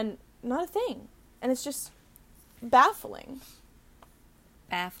 And not a thing. And it's just baffling.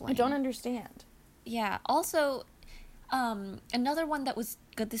 I don't understand. Yeah. Also, another one that was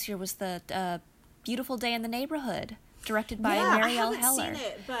good this year was the Beautiful Day in the Neighborhood, directed by Marielle Heller. I haven't seen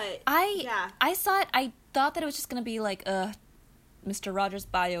it, but I saw it. I thought that it was just going to be like Mr. Rogers'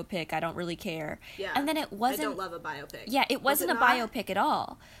 biopic. I don't really care. Yeah. And then it wasn't. I don't love a biopic. Yeah, it wasn't a biopic at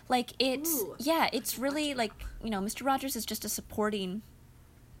all. Like, it's really like, Mr. Rogers is just a supporting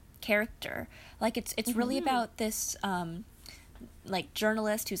character. Like, it's really about this like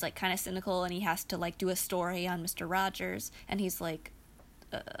journalist who's like kind of cynical, and he has to like do a story on Mr. Rogers, and he's like,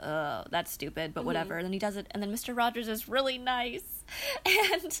 that's stupid, but whatever. And then he does it, and then Mr. Rogers is really nice,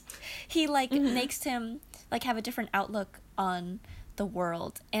 and he like makes him like have a different outlook on the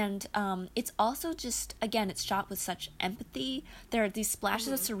world. And it's also just, again, it's shot with such empathy. There are these splashes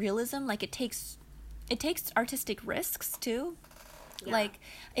of surrealism. Like, it takes artistic risks too. Like,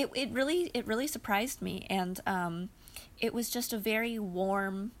 it really surprised me, and it was just a very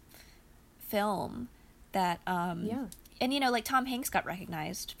warm film that and like Tom Hanks got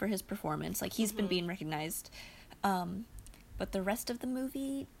recognized for his performance. Like, he's been being recognized, but the rest of the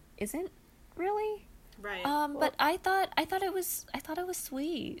movie isn't really. Right. But I thought it was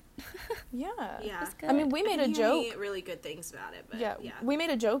sweet. Yeah. Yeah. I mean, we made a joke. Really good things about it, but we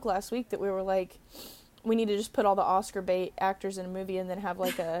made a joke last week that we were like, we need to just put all the Oscar bait actors in a movie and then have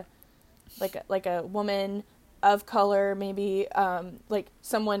like a like a woman of color, maybe like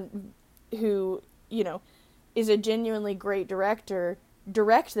someone who is a genuinely great director,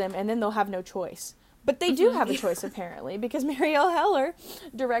 direct them, and then they'll have no choice. But they do have a choice, apparently, because Marielle Heller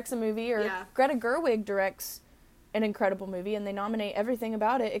directs a movie, or Greta Gerwig directs an incredible movie, and they nominate everything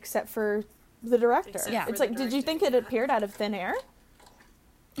about it except for the director. It's like, did you think it appeared out of thin air?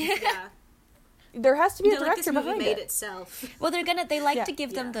 Yeah. There has to be a director behind behind it. Itself. Well, they like to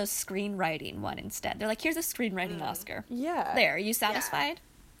give them the screenwriting one instead. They're like, here's a screenwriting Oscar. Yeah. There, are you satisfied?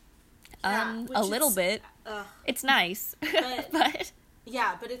 A little bit. It's nice, but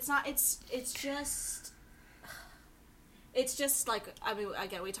yeah, but it's not. It's just like, I mean,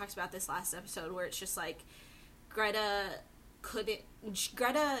 again, we talked about this last episode where it's just like Greta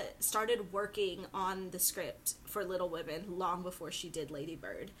started working on the script for Little Women long before she did Lady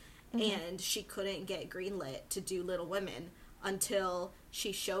Bird, and she couldn't get greenlit to do Little Women until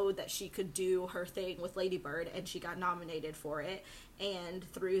she showed that she could do her thing with Lady Bird, and she got nominated for it. And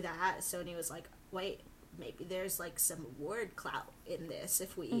through that, Sony was like, wait, maybe there's like some award clout in this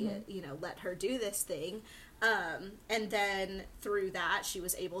if we let her do this thing. And then through that, she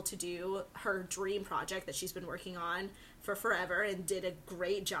was able to do her dream project that she's been working on for forever and did a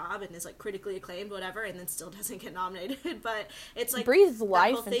great job and is like critically acclaimed, whatever, and then still doesn't get nominated. But it's like, breathes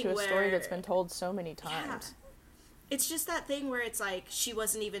life into a story that's been told so many times. Yeah, it's just that thing where it's like she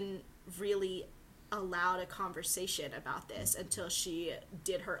wasn't even really allowed a conversation about this until she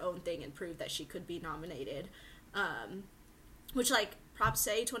did her own thing and proved that she could be nominated. Which, like, props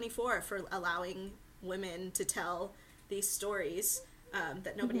to A24 for allowing women to tell these stories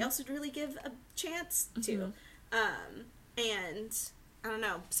that nobody else would really give a chance to. And I don't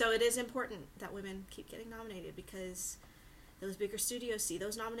know. So it is important that women keep getting nominated, because those bigger studios see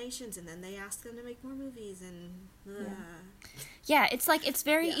those nominations and then they ask them to make more movies, and yeah, it's like, it's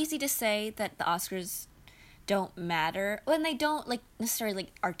very easy to say that the Oscars don't matter when they don't like necessarily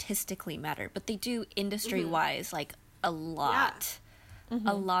like artistically matter, but they do industry wise, like a lot.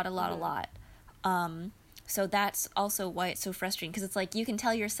 A lot. So that's also why it's so frustrating, because it's like, you can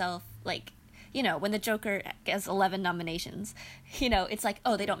tell yourself, like, when the Joker gets 11 nominations, it's like,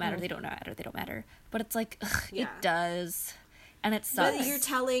 oh, they don't matter, they don't matter. But it's like, it does. And it sucks. But you're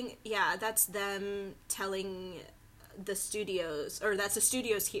telling, that's them telling the studios, or that's the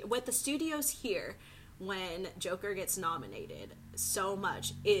studios here. What the studios hear when Joker gets nominated so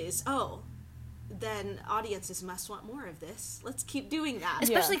much is, then audiences must want more of this. Let's keep doing that.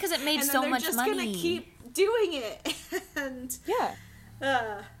 Especially because it made so much money. And they're just going to keep doing it. And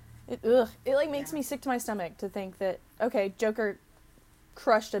It like makes me sick to my stomach to think that, okay, Joker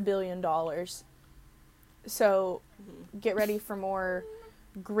crushed $1 billion. So get ready for more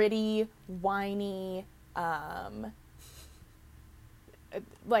gritty, whiny,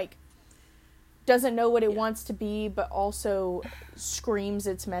 like doesn't know what it wants to be, but also screams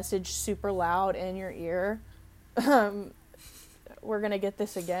its message super loud in your ear. We're gonna get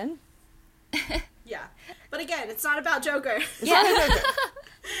this again. Yeah, but again, it's not about Joker. Yeah,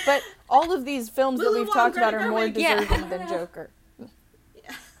 but all of these films that we've talked about are more deserving than Joker.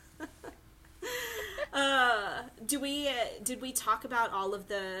 Did we talk about all of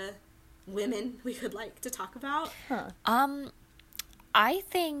the women we would like to talk about? I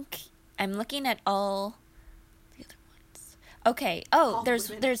think I'm looking at all the other ones. Okay. All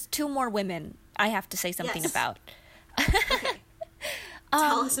there's 2 more women I have to say something about. Okay.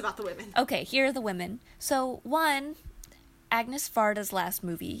 Tell us about the women. Okay, here are the women. So, one, Agnes Varda's last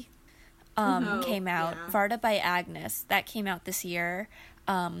movie came out. Yeah. Varda by Agnes. That came out this year.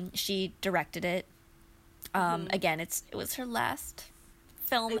 She directed it. Again, it was her last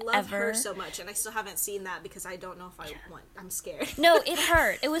film I love ever. her so much, and I still haven't seen that because I don't know if I want. I'm scared. No, it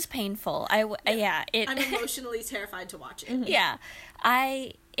hurt. It was painful. I'm emotionally terrified to watch it. Yeah,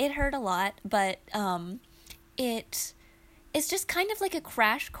 it hurt a lot, but it's just kind of like a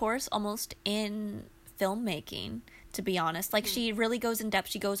crash course almost in filmmaking, to be honest. Like, she really goes in depth.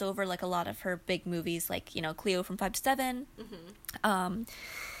 She goes over, like, a lot of her big movies, like, Cleo from 5 to 7,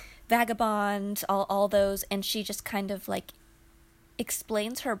 Vagabond, all those, and she just kind of, like,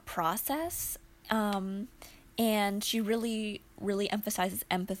 explains her process, and she really, really emphasizes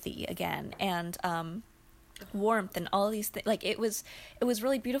empathy again, and warmth and all these things. Like, it was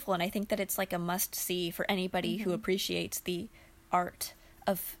really beautiful, and I think that it's like a must see for anybody who appreciates the art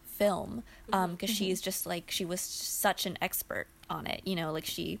of film, because she's just like, she was such an expert on it, like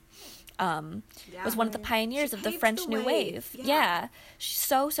she was one of the pioneers of the French New Wave. Yeah, she's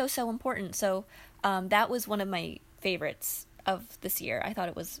so important. So that was one of my favorites of this year. I thought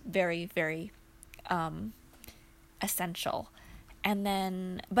it was very, very essential. And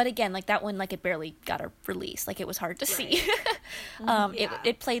then, but again, like that one, like it barely got a release. Like, it was hard to see.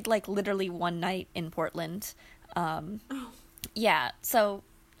 It played like literally one night in Portland. Yeah. So,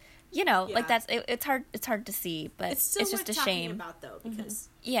 like it's hard to see, but it's just a shame about, though, because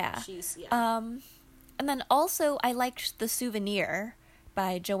she's and then also I liked The Souvenir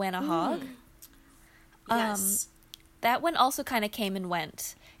by Joanna Hogg. Yes. That one also kind of came and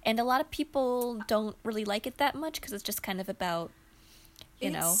went, and a lot of people don't really like it that much because it's just kind of about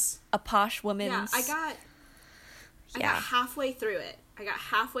a posh woman's... Yeah, I got halfway through it.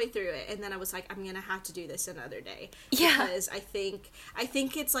 And then I was like, I'm gonna have to do this another day. Yeah. Because I think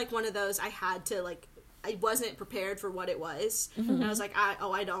it's like one of those I had to, like, I wasn't prepared for what it was. And I was like,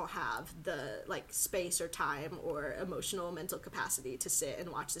 I don't have the, like, space or time or emotional mental capacity to sit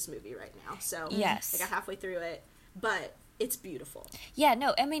and watch this movie right now. So yes. I got halfway through it, but it's beautiful. Yeah,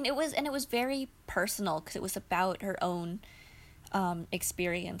 no, I mean, it was very personal because it was about her own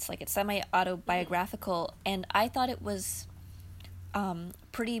experience. Like, it's semi-autobiographical, and I thought it was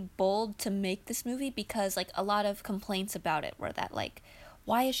pretty bold to make this movie because, like, a lot of complaints about it were that, like,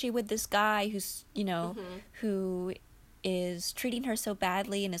 why is she with this guy who's, who is treating her so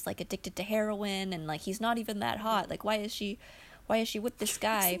badly and is, like, addicted to heroin, and, like, he's not even that hot. Like, why is she with this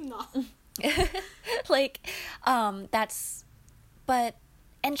guy? Like,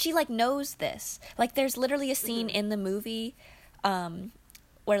 and she, like, knows this. Like, there's literally a scene in the movie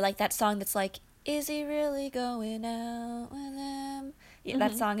where, like, that song that's like, is he really going out with him? Yeah,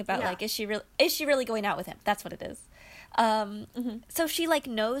 that song about like, is she really going out with him? That's what it is. So she, like,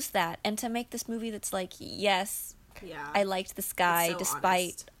 knows that, and to make this movie that's like, yes, I liked this guy so despite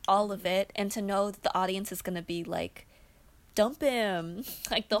honest. All of it, and to know that the audience is gonna be like, dump him,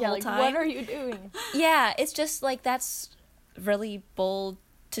 like, the whole time. What are you doing? Yeah, it's just like, that's really bold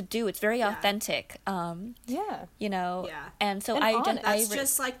to do. It's very authentic. And so that's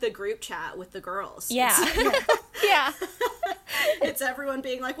just like the group chat with the girls. Yeah. Yeah. It's everyone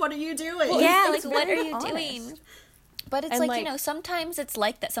being like, what are you doing? Well, yeah, like, what are you doing? But it's like, sometimes it's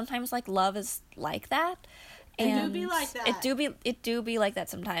like that. Sometimes, like, love is like that. And it do be like that. It do be like that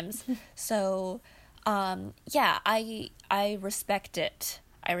sometimes. So I respect it.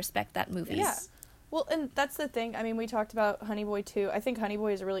 I respect that movie. Yeah. Well, and that's the thing. I mean, we talked about Honey Boy too. I think Honey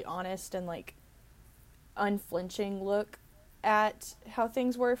Boy is a really honest and, like, unflinching look at how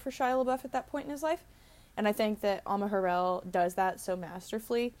things were for Shia LaBeouf at that point in his life. And I think that Alma Harrell does that so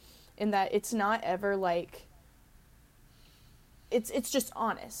masterfully, in that it's not ever like, it's just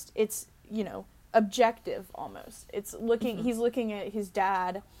honest. It's, objective almost. It's looking, he's looking at his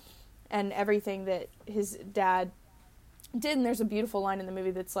dad and everything that his dad did. And there's a beautiful line in the movie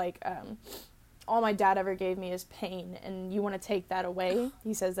that's like, all my dad ever gave me is pain, and you want to take that away?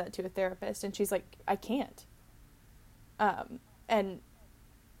 He says that to a therapist, and she's like, I can't. And,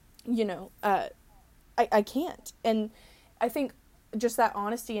 you know, I can't. And I think just that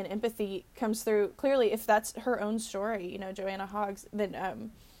honesty and empathy comes through clearly. If that's her own story, you know, Joanna Hoggs,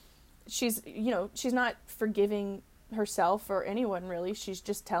 then she's, you know, she's not forgiving herself or anyone really. She's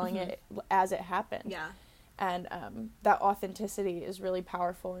just telling it as it happened. Yeah. And that authenticity is really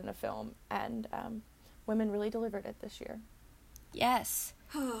powerful in a film, and women really delivered it this year. Yes,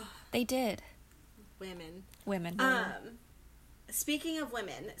 they did. Women. Speaking of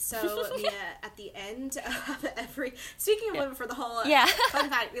women, so Mia, at the end of every... Speaking of women for the whole... Fun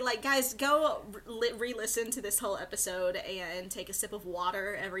fact, like, guys, go re-listen to this whole episode and take a sip of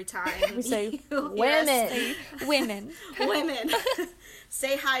water every time. We say women. Women. Women.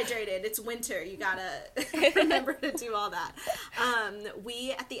 Stay hydrated. It's winter. You gotta remember to do all that.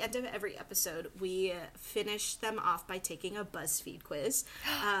 We, at the end of every episode, we finish them off by taking a BuzzFeed quiz.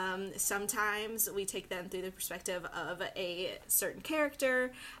 Sometimes we take them through the perspective of a certain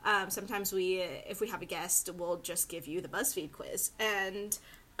character. Sometimes if we have a guest, we'll just give you the BuzzFeed quiz. And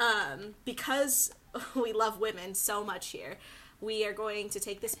because we love women so much here, we are going to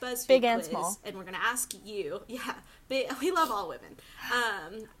take this BuzzFeed big and quiz, small, and we're going to ask you. Yeah, we love all women.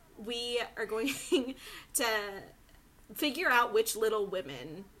 We are going to figure out which Little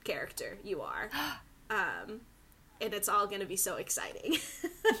Women character you are. And it's all going to be so exciting.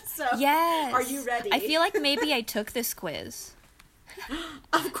 So, yes. Are you ready? I feel like maybe I took this quiz.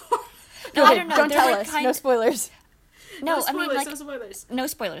 Of course. No, I don't know. Don't They're tell like us. No spoilers. No, I mean, like, no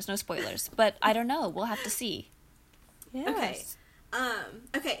spoilers. No spoilers. But I don't know. We'll have to see. Yes.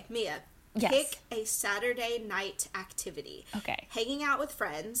 Okay, Mia. Yes. Pick a Saturday night activity. Okay. Hanging out with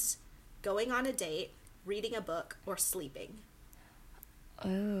friends, going on a date, reading a book, or sleeping.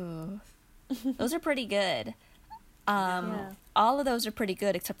 Oh. Those are pretty good. Yeah. All of those are pretty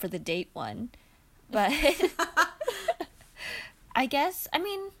good except for the date one. But I guess, I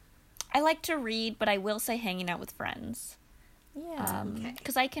mean, I like to read, but I will say hanging out with friends. Yeah. Okay.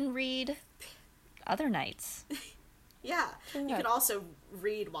 Because I can read other nights. Yeah. Sure. You can also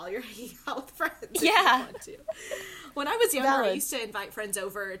read while you're hanging out with friends. If Yeah. you want to. When I was younger, I Valid. used to invite friends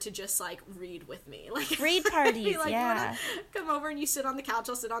over to just, like, read with me. Like, Read I'd parties, be like, yeah. "Come over and you sit on the couch,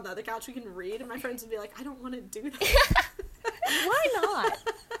 I'll sit on the other couch, we can read." And my friends would be like, "I don't want to do that." Why not?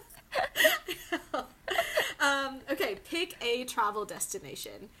 Okay, pick a travel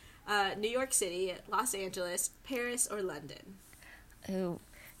destination. New York City, Los Angeles, Paris, or London. Ooh.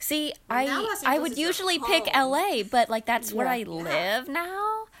 See, Well, now Los I Angeles would is your usually pick home. LA, but like that's where I Yeah. live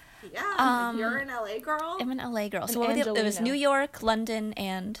now. Yeah, you're an LA girl. I'm an LA girl. So An what were it was Angelino. New York, London,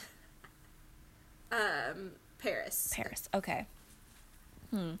 and Paris. Paris. Okay.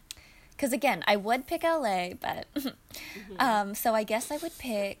 Because again, I would pick LA, but so I guess I would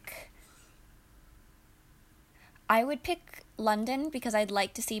pick London because I'd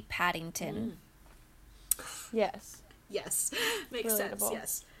like to see Paddington. Yes. Yes, makes sense. Relatable.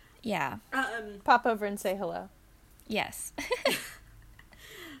 Yes. Yeah. Pop over and say hello. Yes.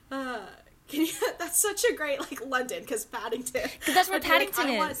 That's such a great, like, London, because Paddington. Because that's where I'd be like,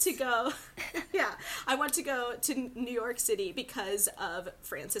 Paddington I want is. to go. Yeah, I want to go to New York City because of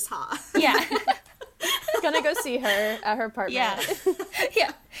Frances Ha. Yeah. Gonna go see her at her apartment. Yeah.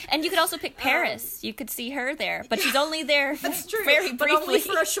 Yeah. And you could also pick Paris. You could see her there, but she's only there That's true. very but briefly. only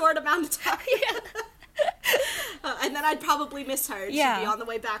for a short amount of time. Yeah. And then I'd probably miss her. She'd Yeah. be on the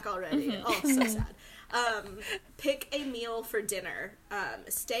way back already. Oh, so sad. Pick a meal for dinner.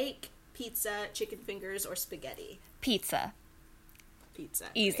 Steak, pizza, chicken fingers, or spaghetti. Pizza. Pizza.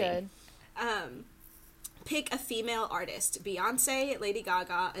 Easy. Good. Pick a female artist. Beyonce, Lady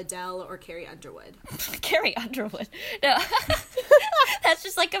Gaga, Adele, or Carrie Underwood. Carrie Underwood. No. That's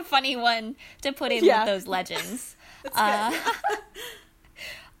just like a funny one to put in Yeah. with those legends.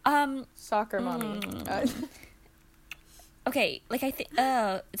 Soccer mommy. Okay, like I think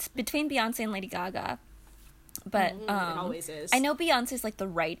it's between Beyonce and Lady Gaga. But It always is. I know Beyonce's like the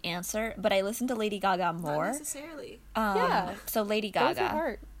right answer, but I listen to Lady Gaga Not more. necessarily. Yeah. So Lady Go with your Gaga.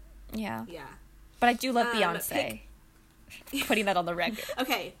 heart. Yeah. Yeah. But I do love Beyonce. Putting that on the record.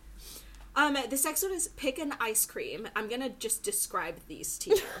 Okay. This next one is pick an ice cream. I'm gonna just describe these to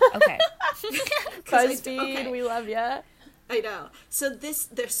you. Okay. BuzzFeed, we love ya. I know. So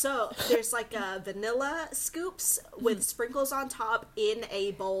there's like vanilla scoops with sprinkles on top in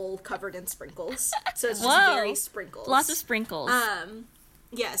a bowl covered in sprinkles. So it's just Whoa. very sprinkles. Lots of sprinkles.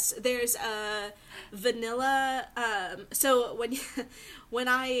 Yes, there's vanilla. So when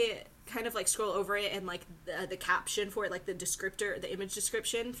I kind of like scroll over it, and like the caption for it, like the image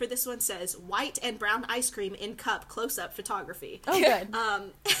description for this one says white and brown ice cream in cup close-up photography. Oh, good.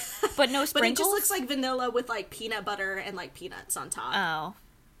 But no sprinkles? But it just looks like vanilla with like peanut butter and like peanuts on top.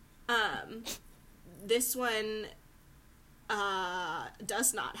 Oh. This one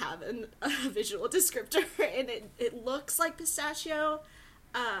does not have a visual descriptor, and it looks like pistachio.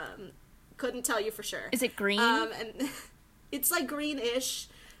 Couldn't tell you for sure. Is it green? And it's like greenish.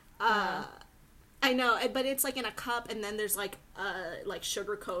 I know, but it's like in a cup, and then there's like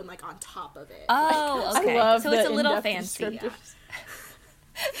sugar cone like on top of it. Oh, okay. I love so it's a the little in-depth fancy. descriptors.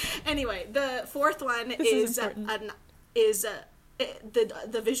 Anyway, the fourth one the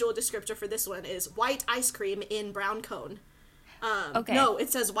visual descriptor for this one is white ice cream in brown cone. Okay. No,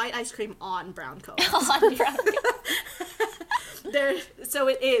 it says white ice cream on brown cone. On brown cone. So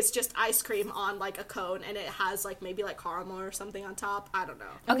it is just ice cream on like a cone, and it has like maybe like caramel or something on top. I don't know.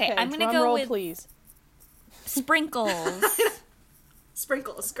 Okay, I'm gonna drum go roll, with please. sprinkles.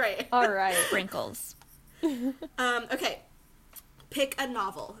 Sprinkles, great. All right. Sprinkles. Okay. Pick a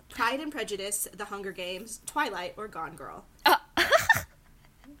novel: Pride and Prejudice, The Hunger Games, Twilight, or Gone Girl.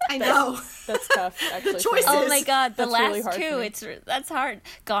 I know. That's tough, actually. choices. Oh my god, the That's last really hard for two, me. that's hard.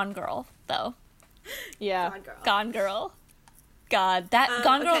 Gone Girl, though. Yeah. Gone Girl. Gone Girl. God, that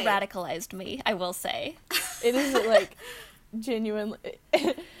Gone Girl okay. radicalized me, I will say. It is like genuinely.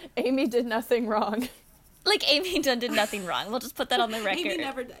 Amy did nothing wrong. Like, Amy Dunn did nothing wrong. We'll just put that on the record. Amy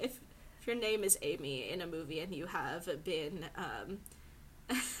never. If your name is Amy in a movie and you have been,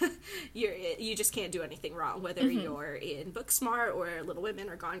 you just can't do anything wrong, whether you're in Booksmart or Little Women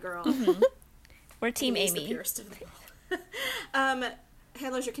or Gone Girl. We're Team Amy's the Amy. purest of them all.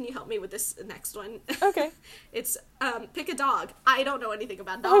 Handler, can you help me with this next one? Okay. It's pick a dog. I don't know anything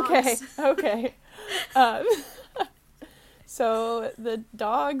about dogs. Okay. So the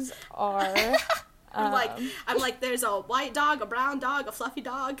dogs are. I'm like, there's a white dog, a brown dog, a fluffy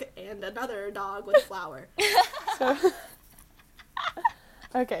dog, and another dog with a flower.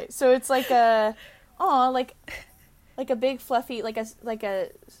 Okay, so it's like a, like a big fluffy, like a,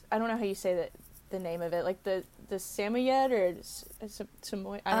 I don't know how you say the name of it, like the Samoyed or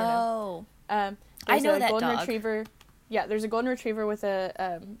Samoyed, I don't know. Oh. I know that golden dog. retriever. Yeah, there's a golden retriever with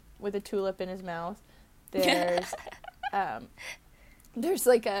a tulip in his mouth. There's there's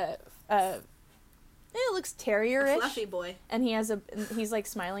like it looks terrier-ish. Fluffy boy. And he's like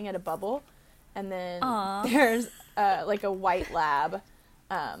smiling at a bubble. And then Aww. there's like a white lab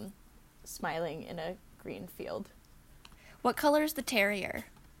smiling in a green field. What color is the terrier?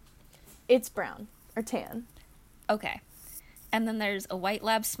 It's brown or tan. Okay. And then there's a white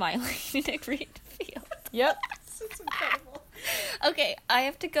lab smiling in a green field. Yep. It's incredible. Okay, I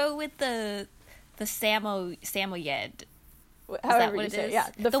have to go with the Samoyed. However what you it say it. is? Yeah,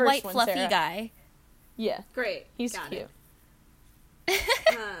 the first white one, fluffy Sarah. guy. Yeah. Great. He's Got cute.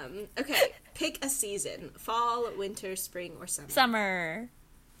 it. Okay, pick a season: fall, winter, spring, or summer. Summer.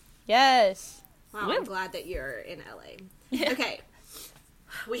 Yes. Wow, Woo. I'm glad that you're in LA. Okay,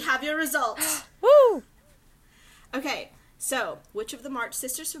 we have your results. Woo! Okay, so which of the March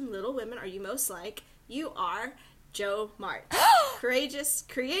sisters from Little Women are you most like? You are Jo March. Courageous,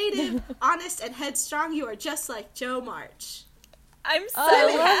 creative, honest, and headstrong. You are just like Jo March. I'm so I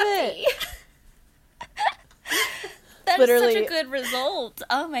love happy. That's Literally- such a good result.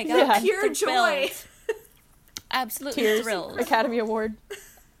 Oh my god. Yeah. I'm Pure thrilled. joy. Absolutely Tears. thrilled. Academy Award.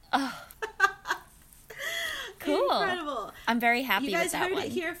 Cool. Incredible. I'm very happy You guys with that heard one.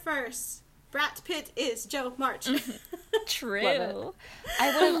 it here first. Brad Pitt is Jo March. True. Love I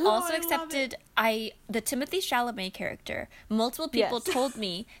would have also I love accepted the Timothée Chalamet character. Multiple people Yes. told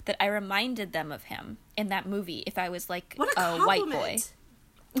me that I reminded them of him in that movie if I was like What a white boy.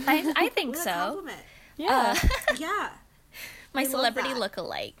 compliment. I think What a so. compliment. Yeah. Yeah. My I love celebrity that.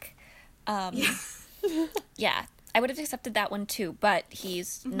 look-alike. Yeah. Yeah, I would have accepted that one too, but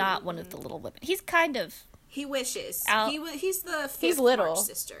he's not one of the Little Women. He's kind of He wishes. Out- He's the fifth He's little. March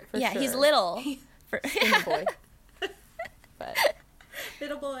sister. For yeah, he's sure. little. Skinny boy. But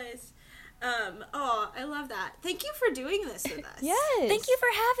Little boys. Oh, I love that. Thank you for doing this with us. yes. Thank you for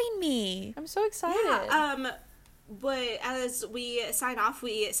having me. I'm so excited. Yeah, but as we sign off,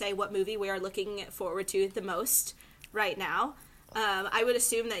 we say what movie we are looking forward to the most right now. I would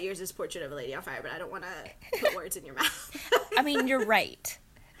assume that yours is Portrait of a Lady on Fire, but I don't want to put words in your mouth. I mean, you're right.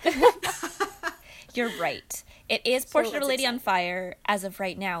 You're right. It is Portrait of a that's Lady on Fire as of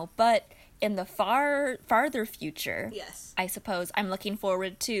right now, but in the farther future, Yes. I suppose I'm looking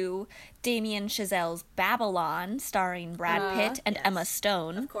forward to Damien Chazelle's Babylon, starring Brad Pitt and yes. Emma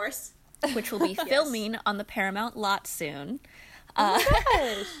Stone, Of course. which will be filming on the Paramount lot soon. Gosh.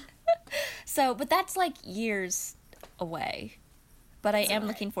 So, but that's like years away. But I am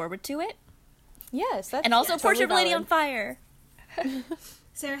looking forward to it. Yes, that's And also totally Portrait of a Lady valid. on Fire.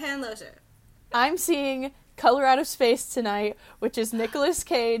 Sarah Handloser. I'm seeing Color Out of Space tonight, which is Nicolas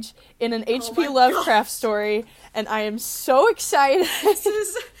Cage in an H.P. my Lovecraft story, and I am so excited.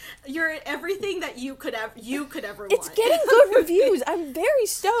 You're everything that you could ever want. It's getting good reviews. I'm very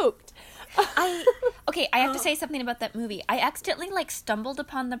stoked. I have to say something about that movie. I accidentally stumbled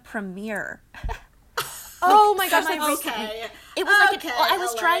upon the premiere. Oh my gosh, that's Okay. It was like Okay, I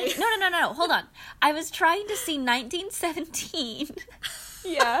was LA. trying. No. Hold on. I was trying to see 1917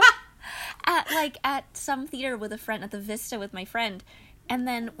 yeah. at some theater with a friend at the Vista with my friend, and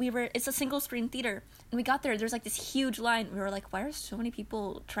then it's a single screen theater, and we got there. There's this huge line. We were like, why are so many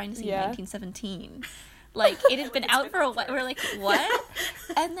people trying to see 1917? It had been out for a while. We were like, what?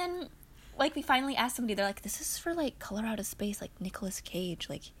 And then we finally asked somebody. They're like, this is for Color Out of Space, Nicolas Cage.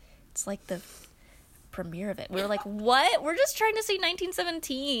 It's the premiere of it. We were like, what? We're just trying to see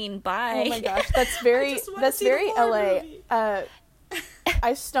 1917. Bye. Oh my gosh, that's very LA.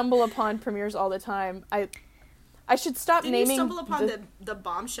 I stumble upon premieres all the time. I should stop Didn't naming. you stumble upon the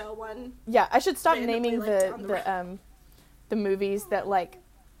Bombshell one? Yeah, I should stop randomly, naming down the movies that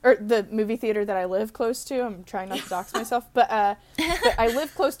or the movie theater that I live close to. I'm trying not to dox myself, but I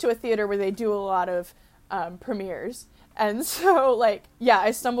live close to a theater where they do a lot of premieres, and so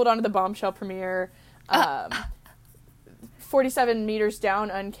I stumbled onto the Bombshell premiere. 47 Meters Down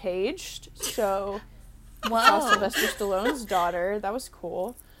Uncaged, so saw Sylvester Stallone's daughter. That was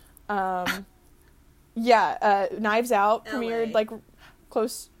cool. Knives Out premiered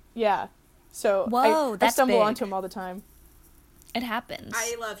close. Yeah, so I stumble onto them all the time. It happens.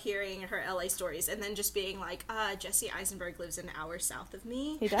 I love hearing her LA stories and then just being like, Jesse Eisenberg lives an hour south of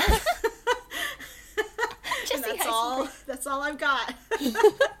me. He does. And that's all I've got.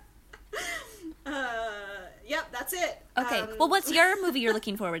 Yep, that's it. Okay. Well, what's your movie you're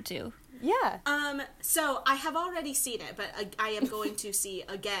looking forward to? Yeah. So I have already seen it, but I am going to see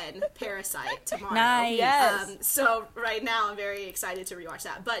again Parasite tomorrow. Nice. Yes. So right now I'm very excited to rewatch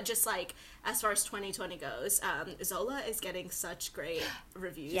that. But just as far as 2020 goes, Zola is getting such great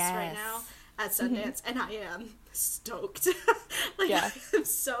reviews right now at Sundance, and I am stoked. I'm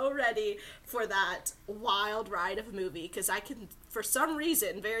so ready for that wild ride of a movie, because I can, for some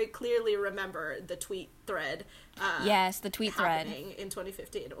reason, very clearly remember the tweet thread. The tweet thread in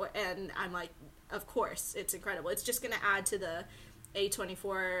 2015, and I'm like, of course, it's incredible. It's just going to add to the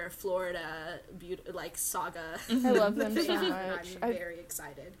A24 Florida saga. I love them so much. I'm very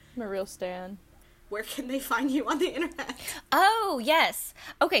excited. I'm a real stan. Where can they find you on the internet? Oh, yes.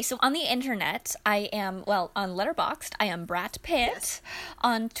 Okay, so on the internet, I am, on Letterboxd, I am Brat Pitt. Yes.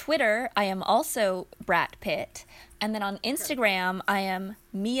 On Twitter, I am also Brat Pitt. And then on Instagram, I am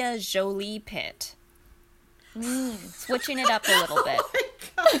Mia Jolie Pitt. Switching it up a little bit. Oh my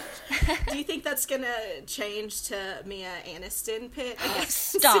gosh. Do you think that's going to change to Mia Aniston Pitt?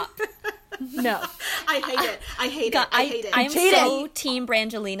 Stop. No. I hate it. I hate it. I'm so Team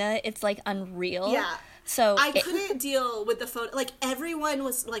Brangelina. It's unreal. Yeah. So I couldn't deal with the photo. Everyone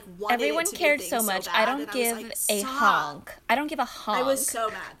was wanted everyone it to cared be so much. bad, I don't give a stop. honk. I don't give a honk. I was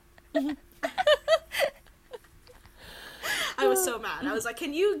so mad. I was so mad. I was like,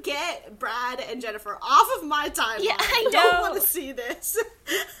 can you get Brad and Jennifer off of my timeline? Yeah, I I don't know. want to see this.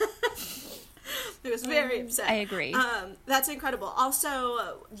 It was very upset. I agree. That's incredible.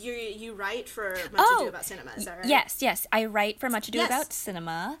 Also, you write for Much Ado About Cinema, is that right? Yes. I write for Much Ado About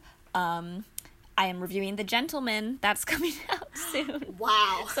Cinema. I am reviewing The Gentleman. That's coming out soon.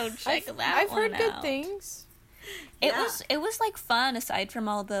 Wow. So check that I've one heard good out. things. It was fun, aside from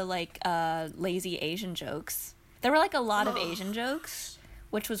all the lazy Asian jokes. There were a lot of Asian jokes,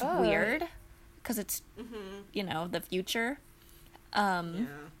 which was weird because it's the future.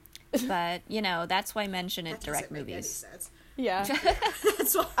 But that's why men shouldn't direct movies. Yeah.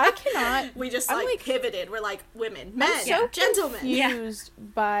 That's why I cannot. we just I'm pivoted. We're women, men, so gentlemen. confused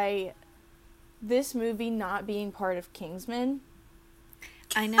by this movie not being part of Kingsman.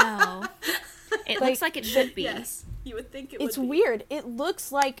 I know. It looks like it should be. Yes, you would think it would. It's weird. It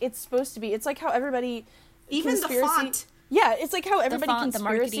looks like it's supposed to be. It's like how everybody even the font. Yeah, it's like how everybody font, the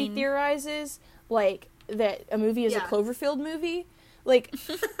conspiracy marketing. theorizes that a movie is a Cloverfield movie.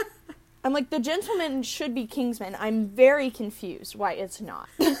 I'm like, The Gentleman should be Kingsman. I'm very confused why it's not.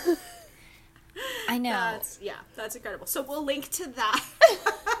 I know. That's incredible. So we'll link to that.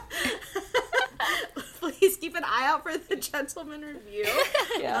 Please keep an eye out for The Gentleman review.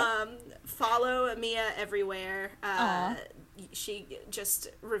 Yeah. Follow Mia everywhere. she just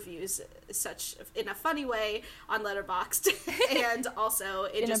reviews such in a funny way on Letterboxd, and also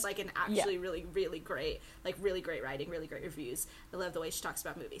in just like an actually really, really great, like really great writing, really great reviews. I love the way she talks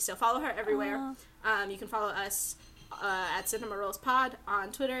about movies. So follow her everywhere. You can follow us at Cinema Rolls Pod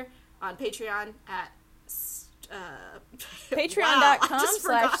on Twitter, on Patreon at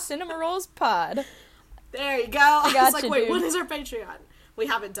Patreon.com/CinemaRollsPod. There you go. I was like, wait, dude. what is our Patreon? We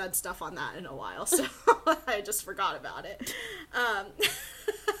haven't done stuff on that in a while, so I just forgot about it.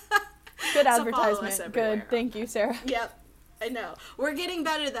 Good So follow us advertisement. everywhere. Good. Thank you, Sarah. Yep. I know. We're getting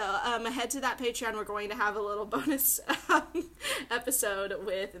better, though. Ahead to that Patreon, we're going to have a little bonus episode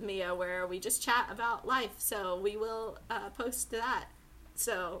with Mia where we just chat about life. So we will post that.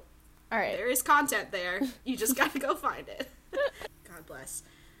 So All right. there is content there. You just got to go find it. God bless.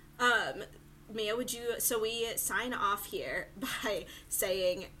 Mia, so we sign off here by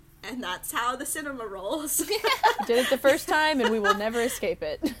saying, and that's how the cinema rolls. We did it the first time, and we will never escape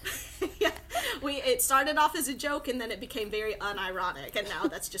it. Yeah, it started off as a joke, and then it became very unironic, and now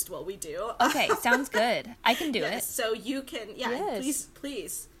that's just what we do. Okay, sounds good. I can do it. So you can,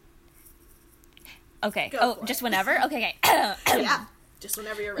 please. Okay. Go for it. Just whenever? Okay. Yeah, just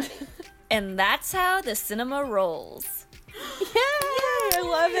whenever you're ready. And that's how the cinema rolls. Yay! I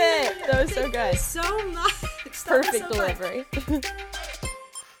love it. That was so good. So much. Perfect delivery.